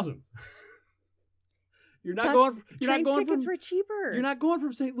 2000s. Tickets were cheaper. You're not going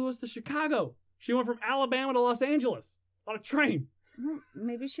from St. Louis to Chicago. She went from Alabama to Los Angeles on a train. Well,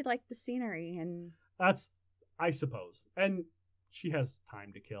 maybe she liked the scenery, and that's, I suppose. And she has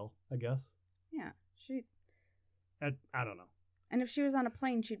time to kill, I guess. Yeah, I don't know. And if she was on a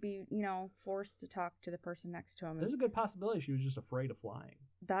plane, she'd be, forced to talk to the person next to him. There's a good possibility she was just afraid of flying.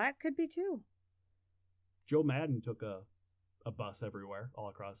 That could be too. Joe Madden took a bus everywhere, all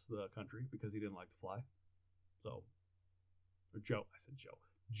across the country, because he didn't like to fly. So,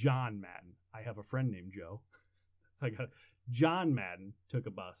 John Madden. I have a friend named Joe. John Madden took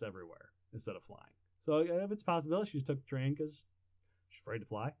a bus everywhere instead of flying. So if it's a possibility, she just took the train because she's afraid to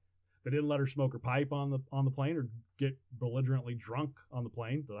fly. They didn't let her smoke her pipe on the plane or get belligerently drunk on the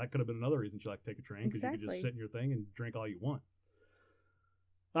plane. So that could have been another reason she liked to take a train, because you could just sit in your thing and drink all you want.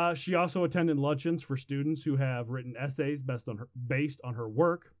 She also attended luncheons for students who have written essays based on her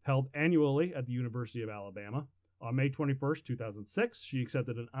work, held annually at the University of Alabama. On May 21st, 2006, she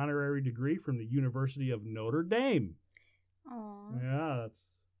accepted an honorary degree from the University of Notre Dame. Aww. Yeah, that's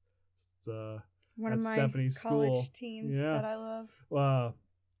one of my Stephanie's college school. teams Yeah. that I love.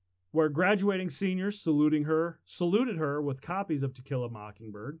 Where graduating seniors saluted her with copies of To Kill a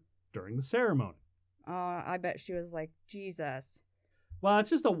Mockingbird during the ceremony. I bet she was like, Jesus. Well, it's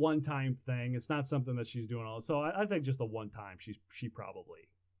just a one-time thing. It's not something that she's doing all. So I think just a one-time. She probably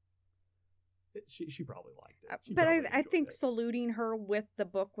liked it. But I think saluting her with the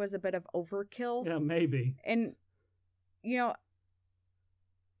book was a bit of overkill. Yeah, maybe. And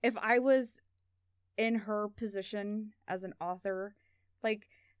if I was in her position as an author, like,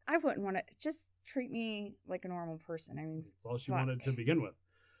 I wouldn't want to just treat me like a normal person. I mean, that's all she wanted to begin with.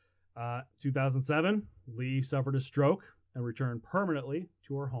 2007, Lee suffered a stroke and returned permanently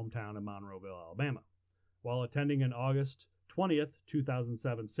to her hometown in Monroeville, Alabama. While attending an August 20th,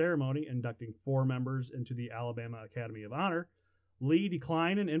 2007 ceremony inducting 4 members into the Alabama Academy of Honor, Lee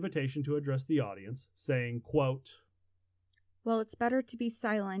declined an invitation to address the audience, saying, quote, "Well, it's better to be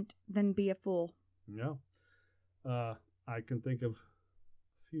silent than be a fool." Yeah. I can think of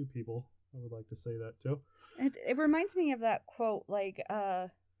a few people I would like to say that too. It reminds me of that quote, like,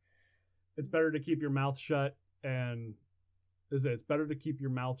 it's better to keep your mouth shut it's better to keep your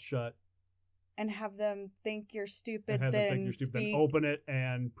mouth shut and have them think you're stupid than open it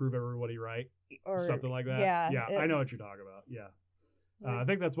and prove everybody right, or something like that. Yeah, I know what you're talking about. Yeah. I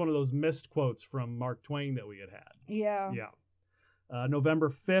think that's one of those missed quotes from Mark Twain that we had. Yeah.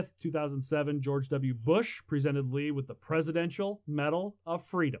 November 5th, 2007, George W. Bush presented Lee with the Presidential Medal of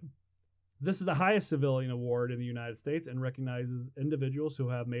Freedom. This is the highest civilian award in the United States and recognizes individuals who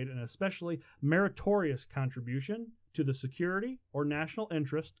have made an especially meritorious contribution to the security or national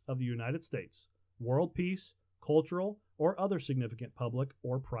interest of the United States, world peace, cultural, or other significant public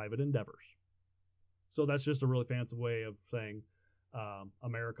or private endeavors. So that's just a really fancy way of saying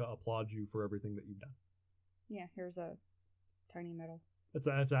America applauds you for everything that you've done. Yeah, here's a tiny medal. It's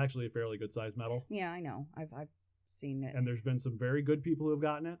actually a fairly good sized medal. Yeah, I know. I've seen it. And there's been some very good people who have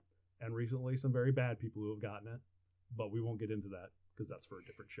gotten it, and recently some very bad people who have gotten it. But we won't get into that because that's for a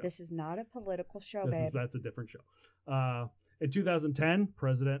different show. This is not a political show, babe. That's a different show. In 2010,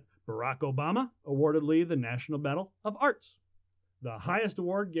 President Barack Obama awarded Lee the National Medal of Arts, the highest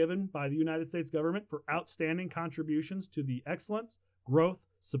award given by the United States government for outstanding contributions to the excellence, growth,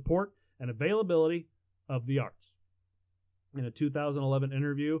 support, and availability of the arts. In a 2011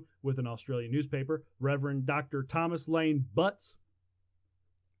 interview with an Australian newspaper, Reverend Dr. Thomas Lane Butts.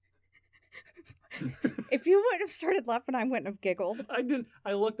 If you wouldn't have started laughing, I wouldn't have giggled. I didn't.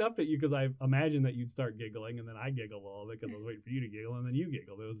 I looked up at you because I imagined that you'd start giggling, and then I giggled a little bit because I was waiting for you to giggle, and then you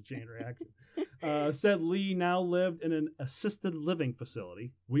giggled. It was a chain reaction. Said Lee now lived in an assisted living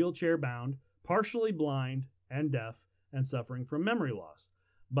facility, wheelchair-bound, partially blind and deaf, and suffering from memory loss.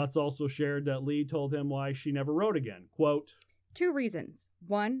 Butts also shared that Lee told him why she never wrote again. Quote, 2 reasons.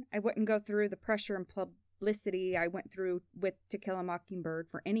 1, I wouldn't go through the pressure and publicity I went through with To Kill a Mockingbird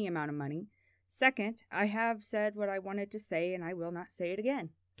for any amount of money. 2nd, I have said what I wanted to say, and I will not say it again.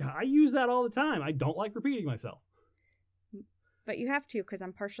 I use that all the time. I don't like repeating myself. But you have to, because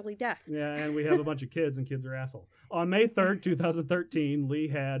I'm partially deaf. Yeah, and we have a bunch of kids, and kids are assholes. On May 3rd, 2013, Lee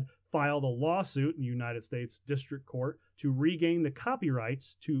had filed a lawsuit in the United States District Court to regain the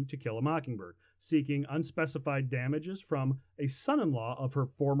copyrights to Kill a Mockingbird, seeking unspecified damages from a son-in-law of her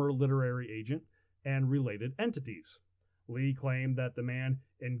former literary agent and related entities. Lee claimed that the man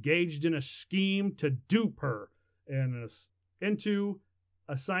engaged in a scheme to dupe her into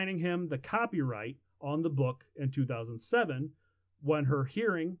assigning him the copyright on the book in 2007 when her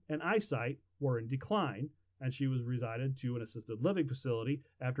hearing and eyesight were in decline and she was resided to an assisted living facility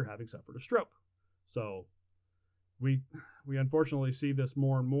after having suffered a stroke. So we unfortunately see this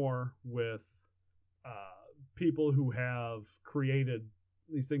more and more with people who have created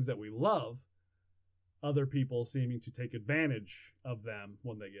these things that we love, other people seeming to take advantage of them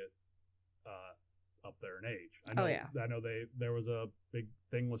when they get up there in age. I know there was a big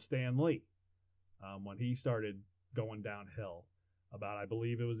thing with Stan Lee when he started going downhill about, I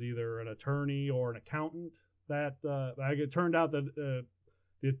believe it was either an attorney or an accountant that it turned out that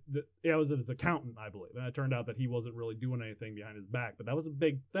it was his accountant, I believe, and it turned out that he wasn't really doing anything behind his back. But that was a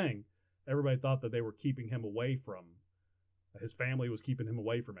big thing. Everybody thought that they were keeping him away from his family, was keeping him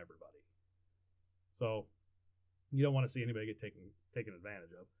away from everybody. So you don't want to see anybody get taken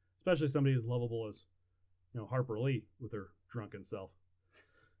advantage of, especially somebody as lovable as Harper Lee with her drunken self.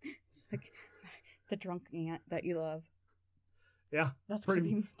 It's like the drunk aunt that you love. Yeah, that's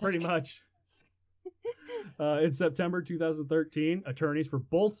pretty much. In September 2013, attorneys for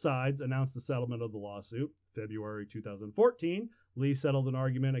both sides announced the settlement of the lawsuit. February 2014, Lee settled an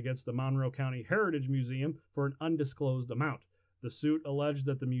argument against the Monroe County Heritage Museum for an undisclosed amount. The suit alleged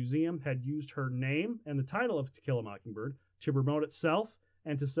that the museum had used her name and the title of To Kill a Mockingbird to promote itself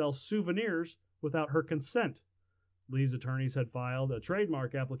and to sell souvenirs without her consent. Lee's attorneys had filed a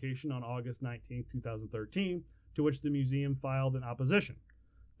trademark application on August 19, 2013, to which the museum filed in opposition.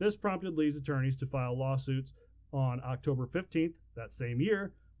 This prompted Lee's attorneys to file lawsuits on October 15th, that same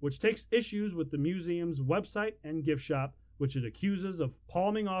year, which takes issues with the museum's website and gift shop, which it accuses of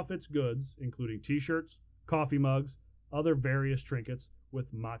palming off its goods, including t-shirts, coffee mugs, other various trinkets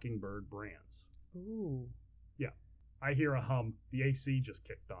with Mockingbird brands. Ooh. Yeah. I hear a hum. The AC just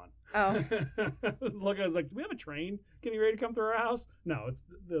kicked on. Oh. Look, I was like, do we have a train getting ready to come through our house? No, it's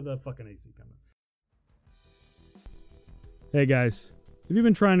the fucking AC coming. Hey guys, have you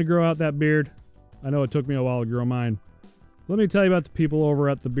been trying to grow out that beard? I know it took me a while to grow mine. Let me tell you about the people over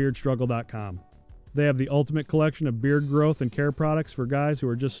at thebeardstruggle.com. They have the ultimate collection of beard growth and care products for guys who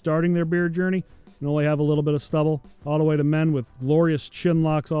are just starting their beard journey and only have a little bit of stubble, all the way to men with glorious chin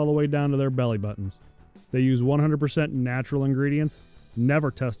locks all the way down to their belly buttons. They use 100% natural ingredients,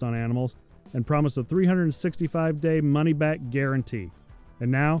 never test on animals, and promise a 365-day money-back guarantee. And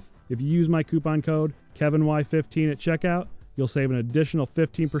now, if you use my coupon code KevinY15 at checkout, you'll save an additional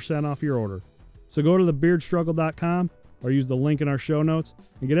 15% off your order. So go to thebeardstruggle.com or use the link in our show notes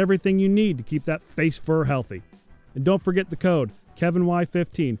and get everything you need to keep that face fur healthy. And don't forget the code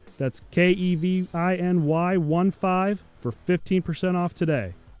KevinY15. That's KEVINY15 for 15% off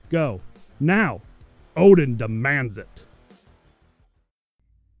today. Go. Now. Odin demands it.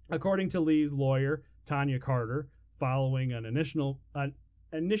 According to Lee's lawyer, Tanya Carter, following an initial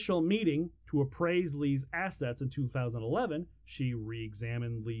meeting to appraise Lee's assets in 2011, she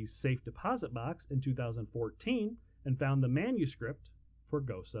re-examined Lee's safe deposit box in 2014 and found the manuscript for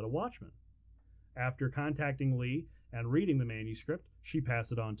Go Set a Watchman. After contacting Lee and reading the manuscript, she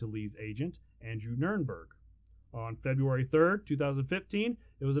passed it on to Lee's agent, Andrew Nernberg. On February 3rd, 2015,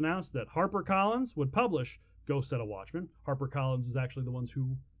 it was announced that HarperCollins would publish Go Set a Watchman. HarperCollins was actually the ones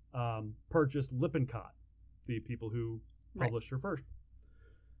who purchased Lippincott, the people who published her first.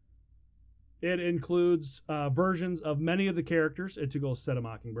 It includes versions of many of the characters in To Go Set a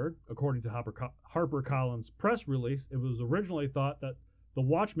Mockingbird. According to HarperCollins' press release, it was originally thought that the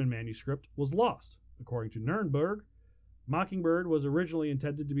Watchmen manuscript was lost. According to Nernberg, Mockingbird was originally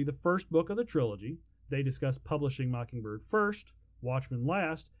intended to be the first book of the trilogy. They discussed publishing Mockingbird first, Watchmen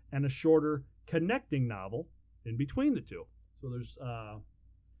last, and a shorter connecting novel in between the two. So there's a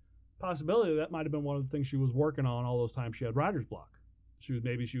possibility that might have been one of the things she was working on all those times she had writer's block.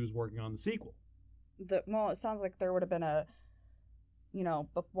 Maybe she was working on the sequel. Well, it sounds like there would have been a,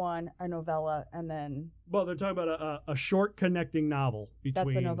 book one, a novella, and then... Well, they're talking about a short connecting novel between...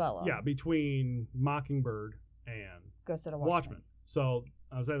 That's a novella. Yeah, between Mockingbird and Go Set a Watchmen. So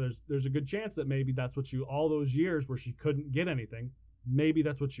I was saying there's a good chance that maybe that's what all those years where she couldn't get anything, maybe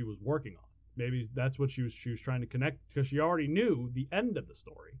that's what she was working on. Maybe that's what she was trying to connect, because she already knew the end of the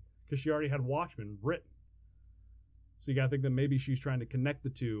story, because she already had Watchmen written. So you got to think that maybe she's trying to connect the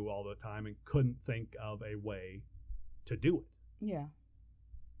two all the time and couldn't think of a way to do it. Yeah.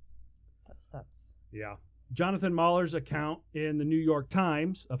 That sucks. Yeah. Jonathan Mahler's account in the New York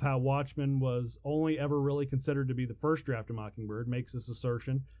Times of how Watchmen was only ever really considered to be the first draft of Mockingbird makes this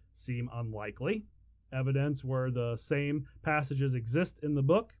assertion seem unlikely. Evidence where the same passages exist in the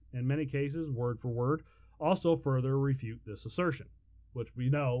book, in many cases, word for word, also further refute this assertion, which we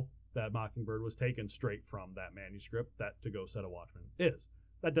know that Mockingbird was taken straight from that manuscript that To Go Set a Watchman is.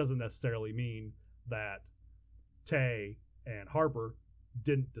 That doesn't necessarily mean that Tay and Harper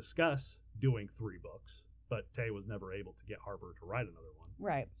didn't discuss doing 3 books, but Tay was never able to get Harper to write another one.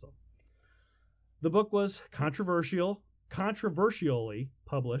 Right. So the book was controversially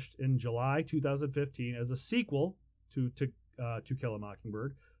published in July 2015 as a sequel to Kill a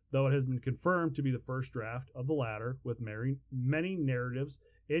Mockingbird, though it has been confirmed to be the first draft of the latter, with many narratives,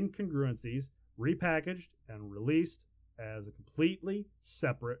 incongruencies, repackaged and released as a completely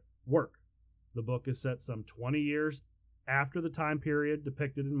separate work. The book is set some 20 years after the time period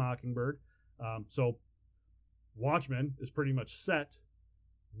depicted in Mockingbird. So Watchmen is pretty much set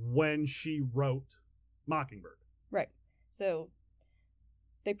when she wrote Mockingbird. Right. So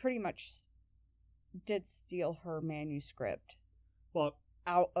they pretty much did steal her manuscript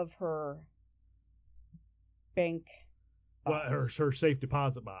out of her bank box. Well, her safe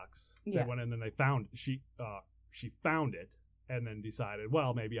deposit box. Yeah. They went in and they found she found it and then decided,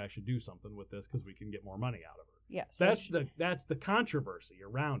 well, maybe I should do something with this because we can get more money out of her. Yes. That's the controversy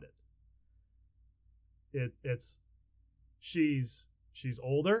around it. She's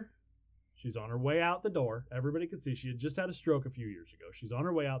older. She's on her way out the door. Everybody can see she had just had a stroke a few years ago. She's on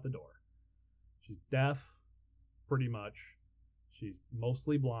her way out the door. She's deaf, pretty much. She's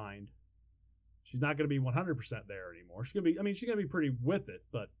mostly blind. She's not going to be 100% there anymore. She's going to be pretty with it,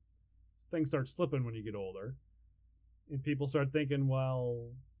 but things start slipping when you get older. And people start thinking, well,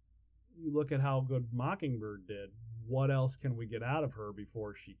 you look at how good Mockingbird did. What else can we get out of her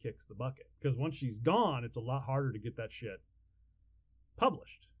before she kicks the bucket? Because once she's gone, it's a lot harder to get that shit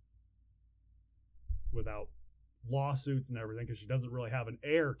published without lawsuits and everything, because she doesn't really have an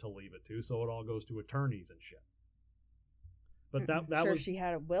heir to leave it to, so it all goes to attorneys and shit. But that sure, was, she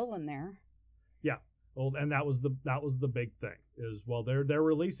had a will in there. Yeah. Well, and that was the big thing is, well, they're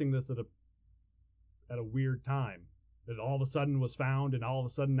releasing this at a weird time. It all of a sudden was found, and all of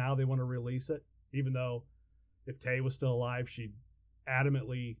a sudden now they want to release it, even though if Tay was still alive, she'd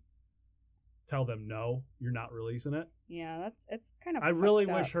adamantly tell them, no, you're not releasing it. Yeah, it's kind of. I really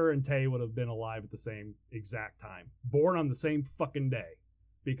wish her and Tay would have been alive at the same exact time, born on the same fucking day,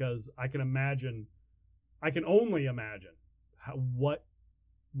 because I can only imagine what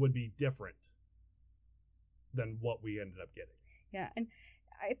would be different than what we ended up getting. Yeah, and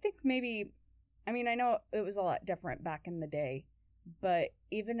I think maybe, I mean, I know it was a lot different back in the day, but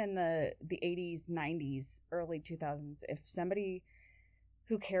even in the 80s, 90s, early 2000s, if somebody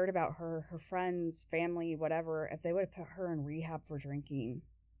who cared about her friends, family, whatever, if they would have put her in rehab for drinking,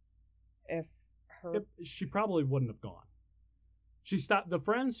 she probably wouldn't have gone. She stopped. The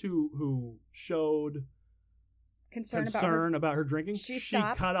friends who showed concern about her drinking, she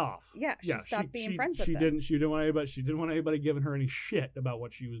cut off. Yeah, she stopped being friends with them. She didn't want anybody giving her any shit about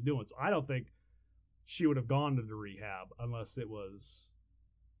what she was doing. So I don't think she would have gone to the rehab unless it was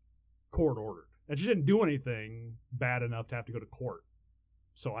court ordered. And she didn't do anything bad enough to have to go to court.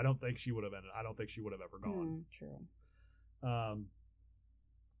 So I don't think she would have ever gone. True.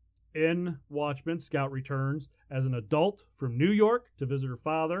 In Watchmen, Scout returns as an adult from New York to visit her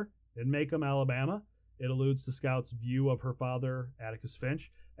father in Macomb, Alabama. It alludes to Scout's view of her father, Atticus Finch,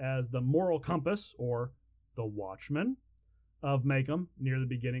 as the moral compass, or the watchman, of Macomb near the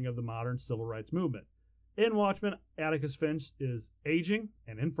beginning of the modern civil rights movement. In Watchmen, Atticus Finch is aging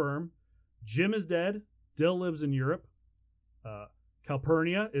and infirm. Jim is dead. Dill lives in Europe.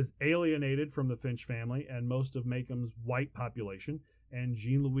 Calpurnia is alienated from the Finch family and most of Macomb's white population, and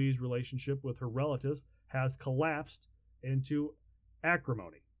Jean Louise's relationship with her relatives has collapsed into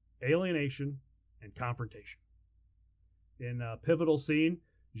acrimony, alienation, and confrontation. In a pivotal scene,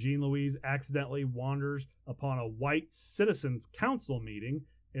 Jean Louise accidentally wanders upon a white citizens' council meeting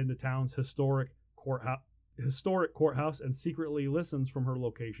in the town's historic courthouse and secretly listens from her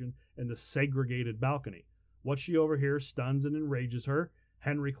location in the segregated balcony. What she overhears stuns and enrages her.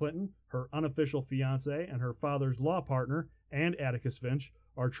 Henry Clinton, her unofficial fiancé, and her father's law partner, and Atticus Finch,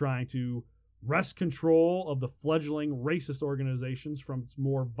 are trying to wrest control of the fledgling racist organizations from its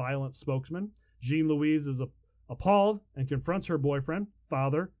more violent spokesman. Jean Louise is appalled and confronts her boyfriend,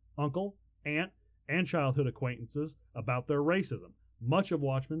 father, uncle, aunt, and childhood acquaintances about their racism. Much of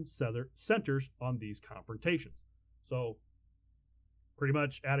Watchmen centers on these confrontations. So, pretty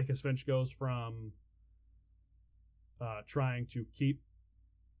much Atticus Finch goes from trying to keep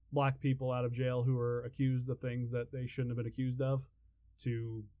black people out of jail who are accused of things that they shouldn't have been accused of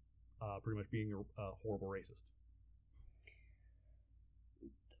to pretty much being a horrible racist.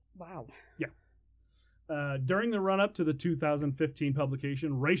 Wow. Yeah. During the run-up to the 2015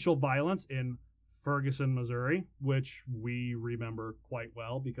 publication, Racial Violence in Ferguson, Missouri, which we remember quite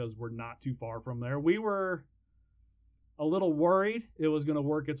well because we're not too far from there, we were a little worried it was going to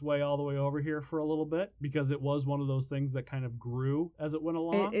work its way all the way over here for a little bit because it was one of those things that kind of grew as it went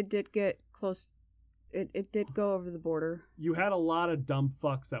along. It did get close. It did go over the border. You had a lot of dumb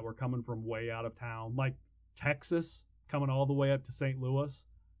fucks that were coming from way out of town, like Texas coming all the way up to St. Louis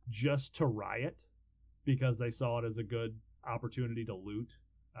just to riot because they saw it as a good opportunity to loot.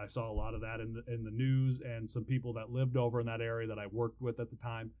 I saw a lot of that in the news, and some people that lived over in that area that I worked with at the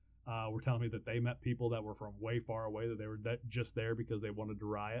time were telling me that they met people that were from way far away, that they were just there because they wanted to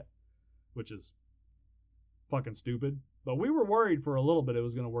riot, which is fucking stupid. But we were worried for a little bit it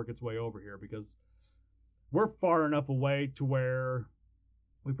was going to work its way over here because we're far enough away to where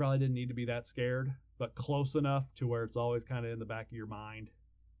we probably didn't need to be that scared, but close enough to where it's always kind of in the back of your mind.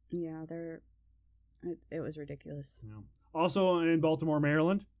 Yeah, it was ridiculous. Yeah. Also in Baltimore,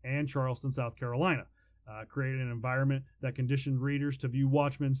 Maryland, and Charleston, South Carolina. Created an environment that conditioned readers to view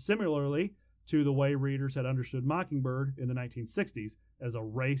Watchmen similarly to the way readers had understood Mockingbird in the 1960s as a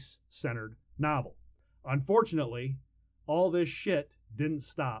race-centered novel. Unfortunately, all this shit didn't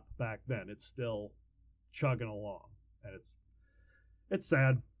stop back then. It's still chugging along, and it's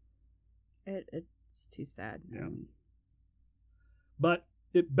sad. It's too sad. Yeah. But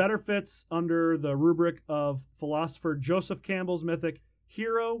it better fits under the rubric of philosopher Joseph Campbell's mythic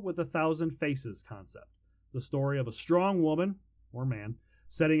hero with 1,000 faces concept. The story of a strong woman, or man,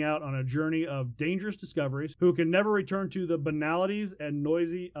 setting out on a journey of dangerous discoveries who can never return to the banalities and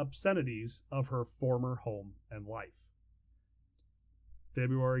noisy obscenities of her former home and life.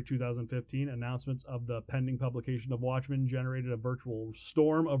 February 2015, announcements of the pending publication of Watchmen generated a virtual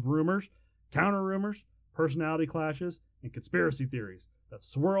storm of rumors, counter-rumors, personality clashes, and conspiracy theories that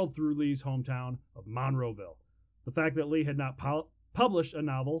swirled through Lee's hometown of Monroeville. The fact that Lee had not published a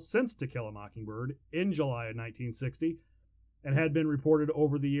novel since To Kill a Mockingbird in July of 1960 and had been reported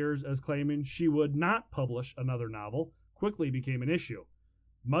over the years as claiming she would not publish another novel quickly became an issue.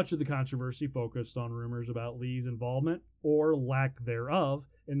 Much of the controversy focused on rumors about Lee's involvement, or lack thereof,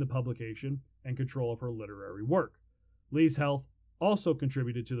 in the publication and control of her literary work. Lee's health also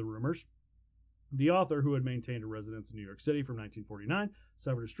contributed to the rumors. The author, who had maintained a residence in New York City from 1949,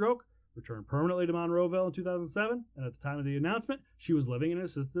 suffered a stroke, returned permanently to Monroeville in 2007, and at the time of the announcement, she was living in an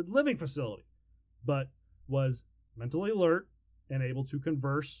assisted living facility, but was mentally alert and able to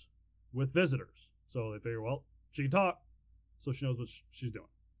converse with visitors. So they figure, well, she can talk, so she knows what she's doing.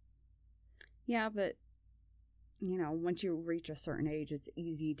 Yeah, but, once you reach a certain age, it's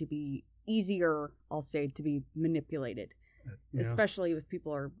easier, I'll say, to be manipulated. Yeah. Especially if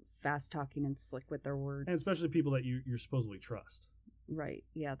people are fast-talking and slick with their words. And especially people that you supposedly trust. Right,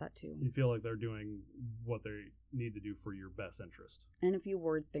 yeah, that too. You feel like they're doing what they need to do for your best interest. And if you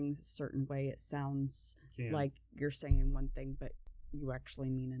word things a certain way, it sounds like you're saying one thing, but you actually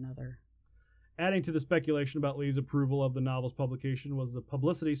mean another. Adding to the speculation about Lee's approval of the novel's publication was the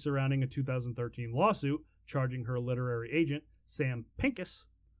publicity surrounding a 2013 lawsuit charging her literary agent, Sam Pincus,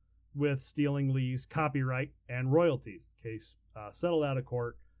 with stealing Lee's copyright and royalties. The case settled out of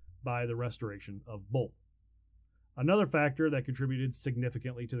court by the restoration of both. Another factor that contributed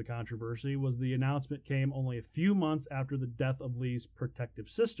significantly to the controversy was the announcement came only a few months after the death of Lee's protective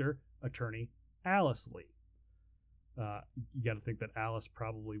sister, attorney Alice Lee. You got to think that Alice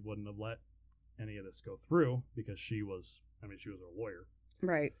probably wouldn't have let any of this go through because she was a lawyer.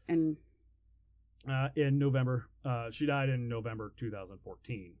 Right. And in November, she died in November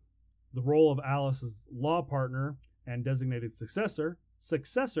 2014. The role of Alice's law partner and designated successor,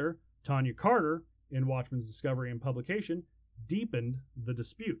 Tanya Carter, in Watchmen's discovery and publication, deepened the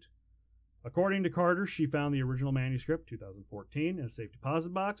dispute. According to Carter, she found the original manuscript, 2014, in a safe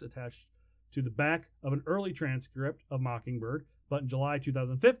deposit box attached to the back of an early transcript of Mockingbird, but in July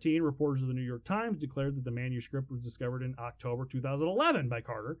 2015, reporters of the New York Times declared that the manuscript was discovered in October 2011 by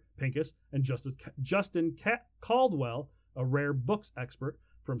Carter, Pincus, and Justin Caldwell, a rare books expert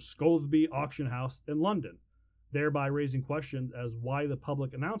from Scoresby Auction House in London, thereby raising questions as why the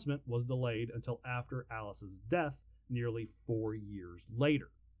public announcement was delayed until after Alice's death nearly 4 years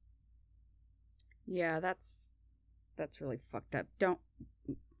later. Yeah, that's really fucked up.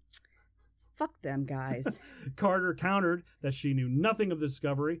 Fuck them, guys. Carter countered that she knew nothing of the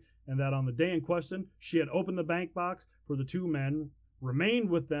discovery and that on the day in question, she had opened the bank box for the two men, remained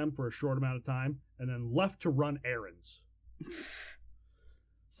with them for a short amount of time, and then left to run errands.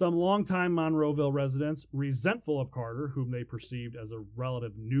 Some longtime Monroeville residents, resentful of Carter, whom they perceived as a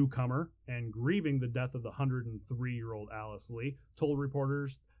relative newcomer, and grieving the death of the 103-year-old Alice Lee, told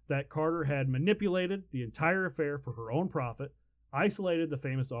reporters that Carter had manipulated the entire affair for her own profit, isolated the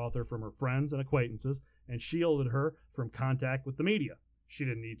famous author from her friends and acquaintances, and shielded her from contact with the media. She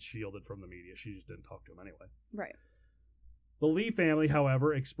didn't need shielded from the media. She just didn't talk to him anyway. Right. The Lee family,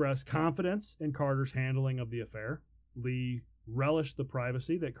 however, expressed confidence in Carter's handling of the affair. Lee relished the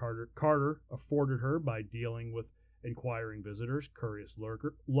privacy that Carter afforded her by dealing with inquiring visitors, curious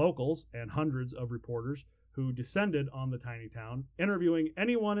locals, and hundreds of reporters who descended on the tiny town, interviewing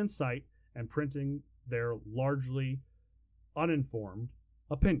anyone in sight and printing their largely uninformed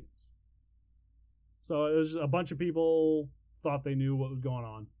opinions. So it was a bunch of people thought they knew what was going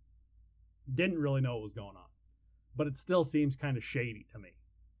on, didn't really know what was going on, but it still seems kind of shady to me.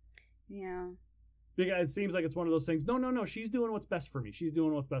 Yeah. Because it seems like it's one of those things, no, she's doing what's best for me. She's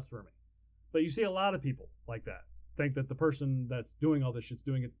doing what's best for me. But you see a lot of people like that, think that the person that's doing all this shit's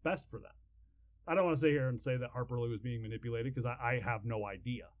doing it best for them. I don't want to sit here and say that Harper Lee was being manipulated because I have no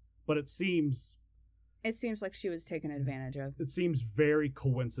idea. But it seems like she was taken advantage of. It seems very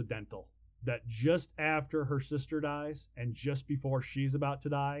coincidental that just after her sister dies and just before she's about to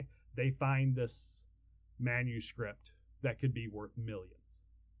die, they find this manuscript that could be worth millions.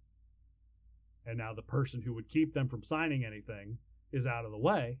 And now the person who would keep them from signing anything is out of the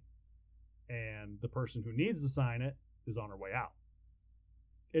way, and the person who needs to sign it is on her way out.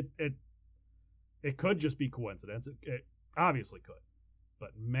 It could just be coincidence. It obviously could. But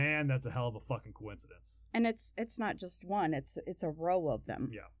man, that's a hell of a fucking coincidence. And it's not just one, it's a row of them.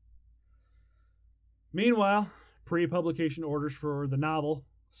 Yeah. Meanwhile, pre-publication orders for the novel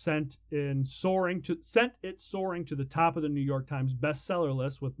sent it soaring to the top of the New York Times bestseller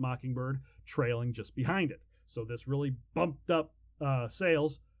list, with Mockingbird trailing just behind it. So this really bumped up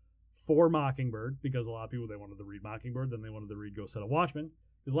sales for Mockingbird, because a lot of people, they wanted to read Mockingbird, then they wanted to read Go Set a Watchman.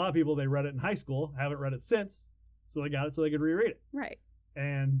 Because a lot of people, they read it in high school, haven't read it since, so they got it so they could reread it. Right.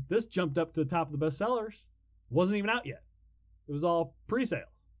 And this jumped up to the top of the bestsellers. Wasn't even out yet. It was all pre-sales.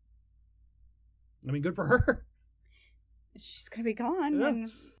 I mean, good for her. She's going to be gone. Yeah.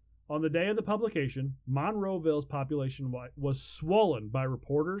 And... On the day of the publication, Monroeville's population was swollen by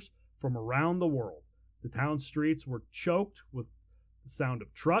reporters from around the world. The town streets were choked with the sound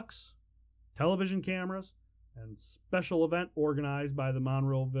of trucks, television cameras, and special event organized by the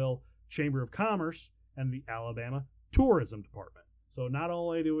Monroeville Chamber of Commerce and the Alabama Tourism Department. So not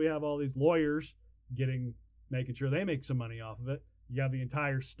only do we have all these lawyers making sure they make some money off of it, you have the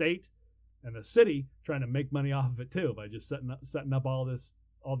entire state and the city trying to make money off of it too, by just setting up all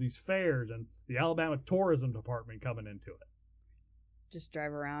these fairs, and the Alabama Tourism Department coming into it. Just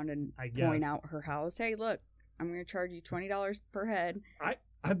drive around and point out her house. Hey, look, I'm going to charge you $20 per head.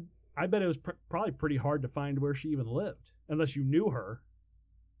 I bet it was probably pretty hard to find where she even lived, unless you knew her.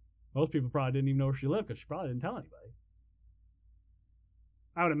 Most people probably didn't even know where she lived, because she probably didn't tell anybody.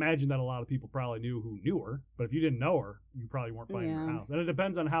 I would imagine that a lot of people probably knew who knew her, but if you didn't know her, you probably weren't finding her house. And it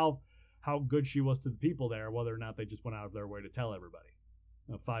depends on how good she was to the people there, whether or not they just went out of their way to tell everybody.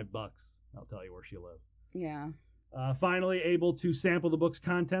 $5, I'll tell you where she lived. Yeah. Finally, able to sample the book's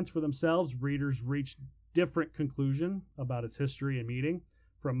contents for themselves, readers reached different conclusion about its history and meaning.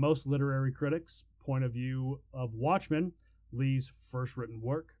 From most literary critics' point of view of Watchmen, Lee's first written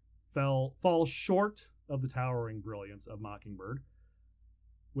work falls short of the towering brilliance of Mockingbird,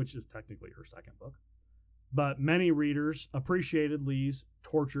 which is technically her second book. But many readers appreciated Lee's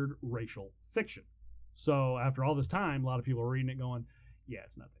tortured racial fiction. So after all this time, a lot of people are reading it going, yeah,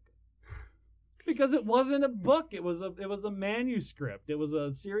 it's not that good. Because it wasn't a book. It was a manuscript. It was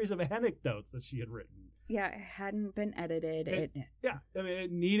a series of anecdotes that she had written. Yeah, it hadn't been edited. Yeah, I mean,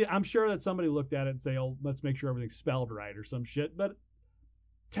 it needed. I'm sure that somebody looked at it and say, "Oh, let's make sure everything's spelled right" or some shit. But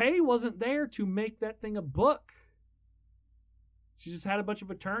Tay wasn't there to make that thing a book. She just had a bunch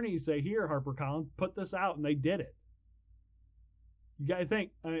of attorneys say, "Here, HarperCollins, put this out," and they did it. You got to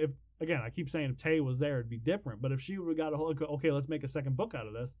think. I mean, I keep saying if Tay was there, it'd be different. But if she would have got a hold, okay, let's make a second book out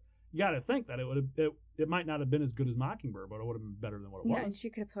of this. You got to think that it might not have been as good as Mockingbird, but it would have been better than what it was. Yeah, and she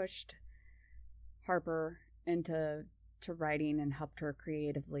could have pushed Harper into writing and helped her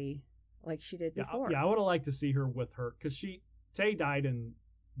creatively, like she did before. Yeah, I would have liked to see her with her, because Tay died in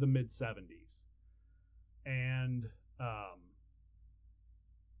the mid-70s, and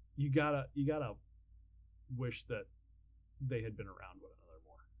you gotta wish that they had been around with another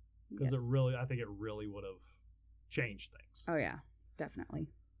more, because I think it really would have changed things. Oh yeah, definitely.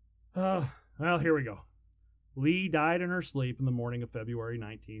 Well, here we go. Lee died in her sleep in the morning of February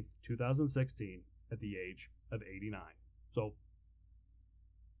 19th, 2016, at the age of 89. So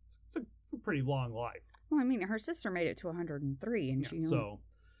it's a pretty long life. Well, I mean, her sister made it to 103, and she. So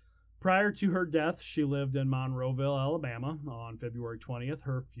prior to her death, she lived in Monroeville, Alabama. On February 20th,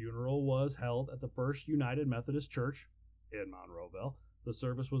 her funeral was held at the First United Methodist Church in Monroeville. The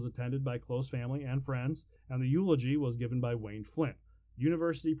service was attended by close family and friends, and the eulogy was given by Wayne Flint,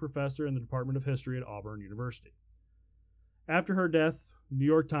 university professor in the Department of History at Auburn University. After her death, New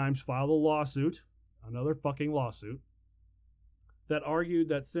York Times filed a lawsuit, another fucking lawsuit, that argued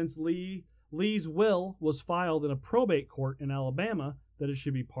that since Lee's will was filed in a probate court in Alabama, that it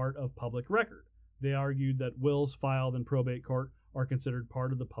should be part of public record. They argued that wills filed in probate court are considered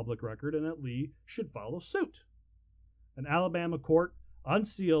part of the public record and that Lee should follow suit. An Alabama court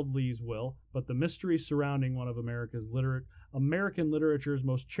unsealed Lee's will, but the mystery surrounding one of American literature's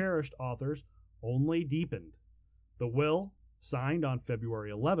most cherished authors only deepened. The will, signed on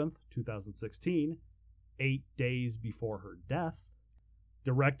February 11th, 2016, 8 days before her death,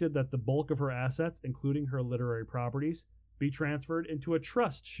 directed that the bulk of her assets, including her literary properties, be transferred into a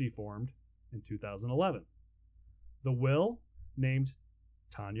trust she formed in 2011. The will named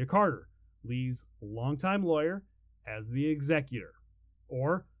Tanya Carter, Lee's longtime lawyer, as the executor,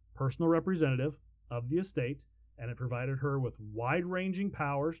 or personal representative of the estate, and it provided her with wide-ranging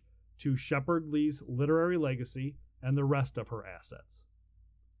powers to shepherd Lee's literary legacy and the rest of her assets.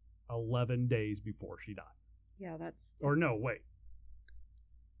 11 days before she died. Yeah, that's... Or no, wait.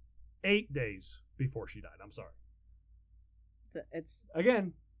 8 days before she died. I'm sorry. It's...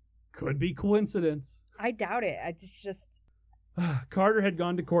 Again, Could be coincidence. I doubt it. It's just... Carter had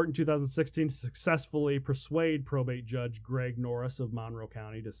gone to court in 2016 to successfully persuade probate judge Greg Norris of Monroe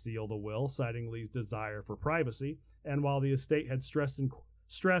County to seal the will, citing Lee's desire for privacy. And while the estate had stressed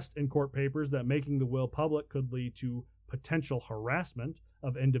in court papers that making the will public could lead to potential harassment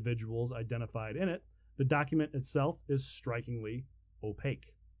of individuals identified in it, the document itself is strikingly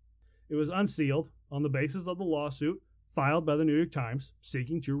opaque. It was unsealed on the basis of the lawsuit filed by the New York Times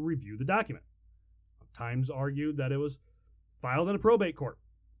seeking to review the document. Times argued that it was filed in a probate court.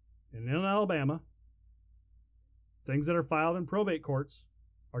 And in Alabama, things that are filed in probate courts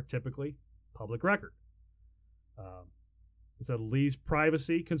are typically public record. It said Lee's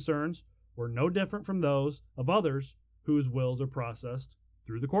privacy concerns were no different from those of others whose wills are processed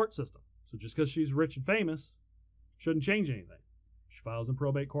through the court system. So just because she's rich and famous shouldn't change anything. She files in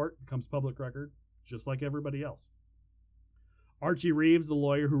probate court, becomes public record, just like everybody else. Archie Reeves, the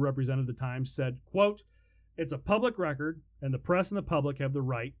lawyer who represented the Times, said, quote, "It's a public record, and the press and the public have the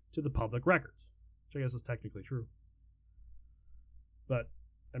right to the public records," which I guess is technically true. But,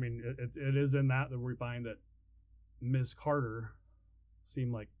 I mean, it is in that we find that Ms. Carter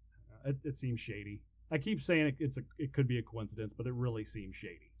seemed like, it seems shady. I keep saying it could be a coincidence, but it really seems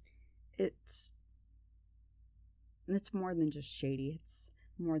shady. It's more than just shady. It's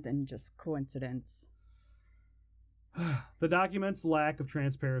more than just coincidence. The document's lack of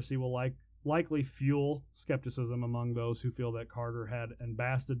transparency will likely fuel skepticism among those who feel that Carter had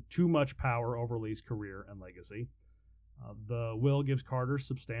invested too much power over Lee's career and legacy. The will gives Carter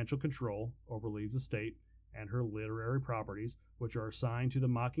substantial control over Lee's estate and her literary properties, which are assigned to the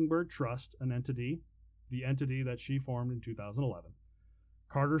Mockingbird Trust, the entity that she formed in 2011.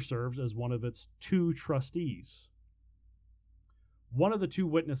 Carter serves as one of its 2 trustees. One of the 2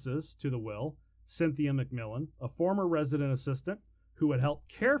 witnesses to the will, Cynthia McMillan, a former resident assistant who had helped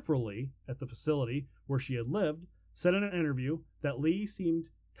care for Lee at the facility where she had lived, said in an interview that Lee seemed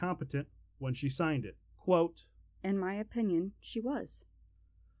competent when she signed it. Quote, "In my opinion, she was."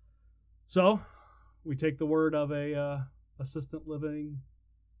 So, we take the word of a assistant living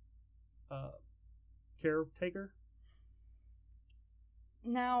caretaker.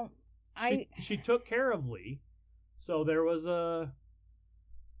 Now, she took care of Lee, so there was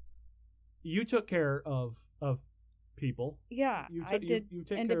you took care of people. Yeah, I did. You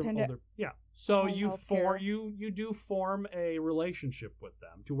take independent. care of older. Yeah, so healthcare. you do form a relationship with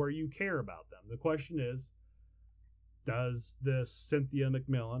them to where you care about them. The question is, does this Cynthia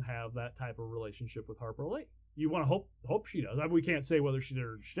McMillan have that type of relationship with Harper Lee? You want to hope she does. I mean, we can't say whether she did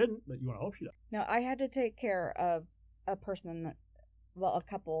or she didn't, but you want to hope she does. No, I had to take care of a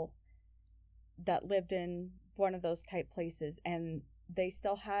couple that lived in one of those type places, and they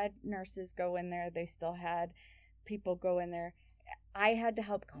still had nurses go in there. They still had people go in there. I had to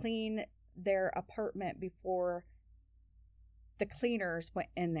help clean their apartment before the cleaners went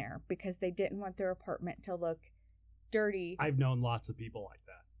in there because they didn't want their apartment to look dirty. I've known lots of people like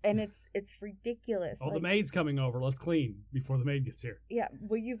that. And it's ridiculous. Oh, the maid's coming over. Let's clean before the maid gets here. Yeah.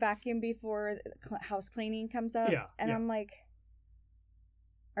 Will you vacuum before house cleaning comes up? Yeah. And I'm like,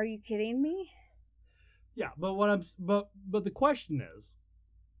 are you kidding me? Yeah, but the question is,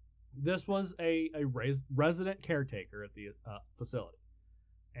 this was a resident caretaker at the facility,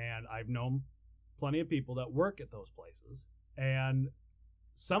 and I've known plenty of people that work at those places, and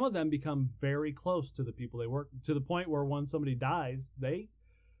some of them become very close to the people they work, to the point where when somebody dies, they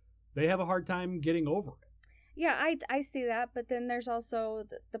have a hard time getting over it. Yeah, I see that, but then there's also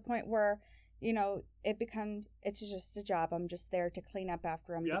the point where, you know, it's just a job. I'm just there to clean up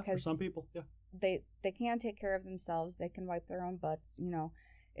after them. Yeah, because for some people, yeah. They can take care of themselves. They can wipe their own butts. You know,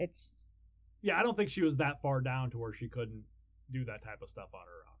 it's. Yeah, I don't think she was that far down to where she couldn't do that type of stuff on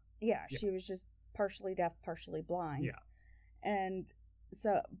her own. Yeah, she was just partially deaf, partially blind. Yeah. And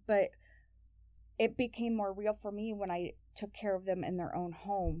so, but it became more real for me when I took care of them in their own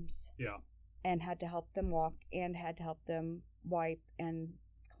homes. Yeah. And had to help them walk and had to help them wipe and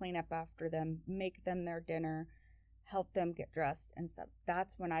clean up after them, make them their dinner, help them get dressed and stuff.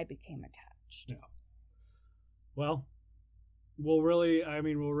 That's when I became attached. Yeah. Well, we'll really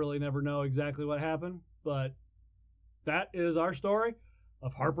never know exactly what happened, but that is our story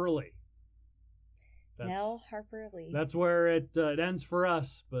of Harper Lee. Nell Harper Lee. That's where it ends for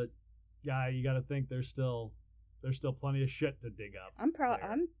us, but yeah, you got to think there's still plenty of shit to dig up.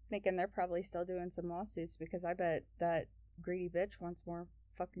 I'm thinking they're probably still doing some lawsuits because I bet that greedy bitch wants more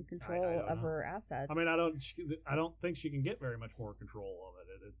fucking control of her assets. I mean, I don't think she can get very much more control of it.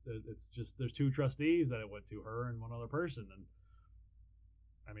 It's just there's 2 trustees that it went to, her and one other person, and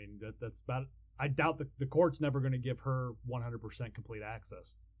I mean that's about. I doubt the court's never going to give her 100% complete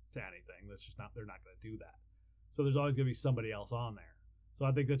access to anything. That's just not. They're not going to do that. So there's always going to be somebody else on there. So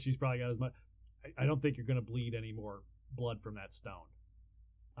I think that she's probably got as much. I don't think you're going to bleed any more blood from that stone.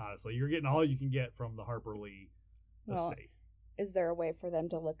 Honestly, you're getting all you can get from the Harper Lee estate. Is there a way for them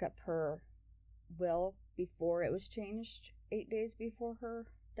to look up her will before it was changed 8 days before her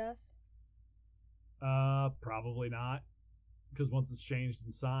death? Probably not. Because once it's changed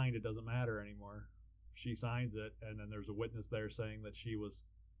and signed, it doesn't matter anymore. She signs it, and then there's a witness there saying that she was,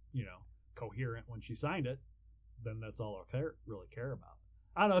 coherent when she signed it. Then that's all I really care about.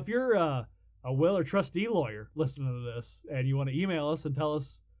 I don't know if you're a will or trustee lawyer listening to this, and you want to email us and tell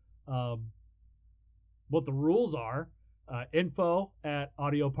us what the rules are.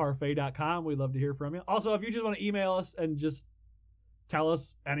 info@audioparfait.com. We'd love to hear from you. Also, if you just want to email us and just tell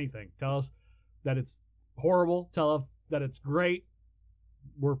us anything, tell us that it's horrible, tell us that it's great.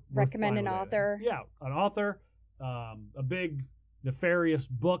 We're recommend an author. Yeah, an author, a big nefarious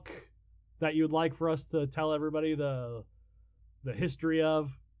book that you'd like for us to tell everybody the history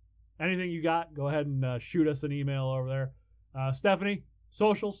of. Anything you got, go ahead and shoot us an email over there. Stephanie,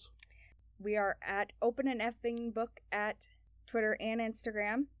 socials. We are at Open and Effing Book at Twitter and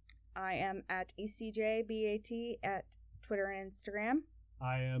Instagram. I am at ECJBAT at Twitter and Instagram.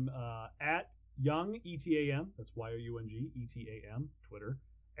 I am at Young ETAM. That's YOUNG ETAM. Twitter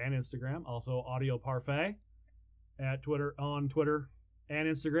and Instagram. Also Audio Parfait at Twitter and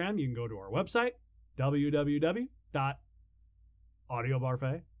Instagram. You can go to our website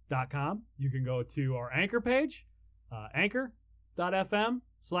www.audioparfait.com. You can go to our Anchor page,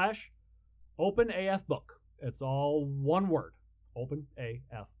 anchor.fm/OpenAFBook. It's all one word, Open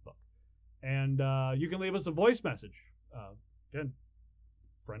AF Book. And you can leave us a voice message. Again,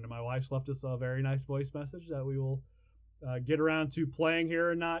 a friend of my wife's left us a very nice voice message that we will get around to playing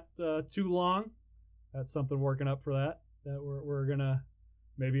here in not too long. That's something working up for that we're going to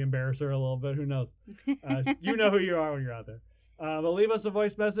maybe embarrass her a little bit. Who knows? You know who you are when you're out there. But leave us a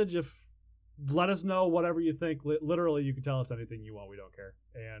voice message. Let us know whatever you think. Literally, you can tell us anything you want. We don't care.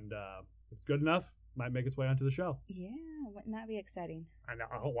 And if it's good enough, might make its way onto the show. Yeah, wouldn't that be exciting? I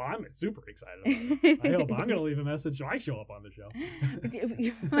know. Well, I'm super excited about it. I hope I'm going to leave a message so I show up on the show.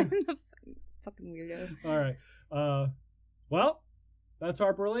 Fucking weirdo. All right. Well, that's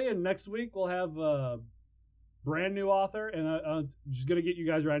Harper Lee, and next week we'll have a brand new author, and I'm just going to get you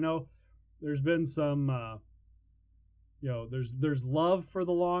guys right. I know there's been some, there's love for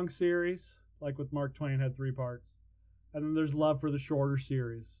the long series, like with Mark Twain had 3 parts, and then there's love for the shorter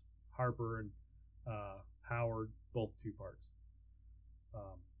series, Harper and Howard, both 2 parts.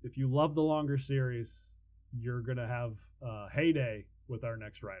 If you love the longer series, you're going to have a heyday with our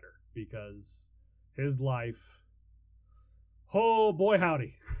next writer, because his life, oh boy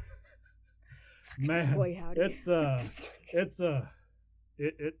howdy. Man, boy howdy. it's a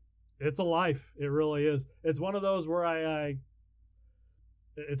life. It really is. It's one of those where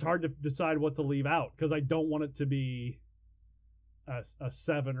it's hard to decide what to leave out, because I don't want it to be a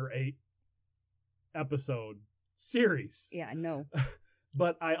 7 or 8 episode series. Yeah, no.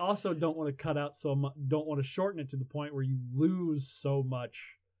 But I also don't want to cut out so much, don't want to shorten it to the point where you lose so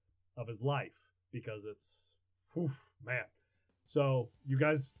much of his life, because it's, man. So you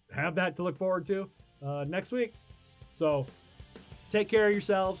guys have that to look forward to next week. So take care of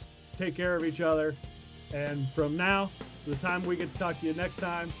yourselves, take care of each other, and from now to the time we get to talk to you next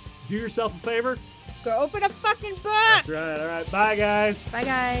time, do yourself a favor. Go open a fucking book. That's right. All right. Bye, guys. Bye,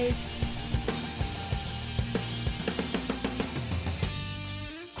 guys.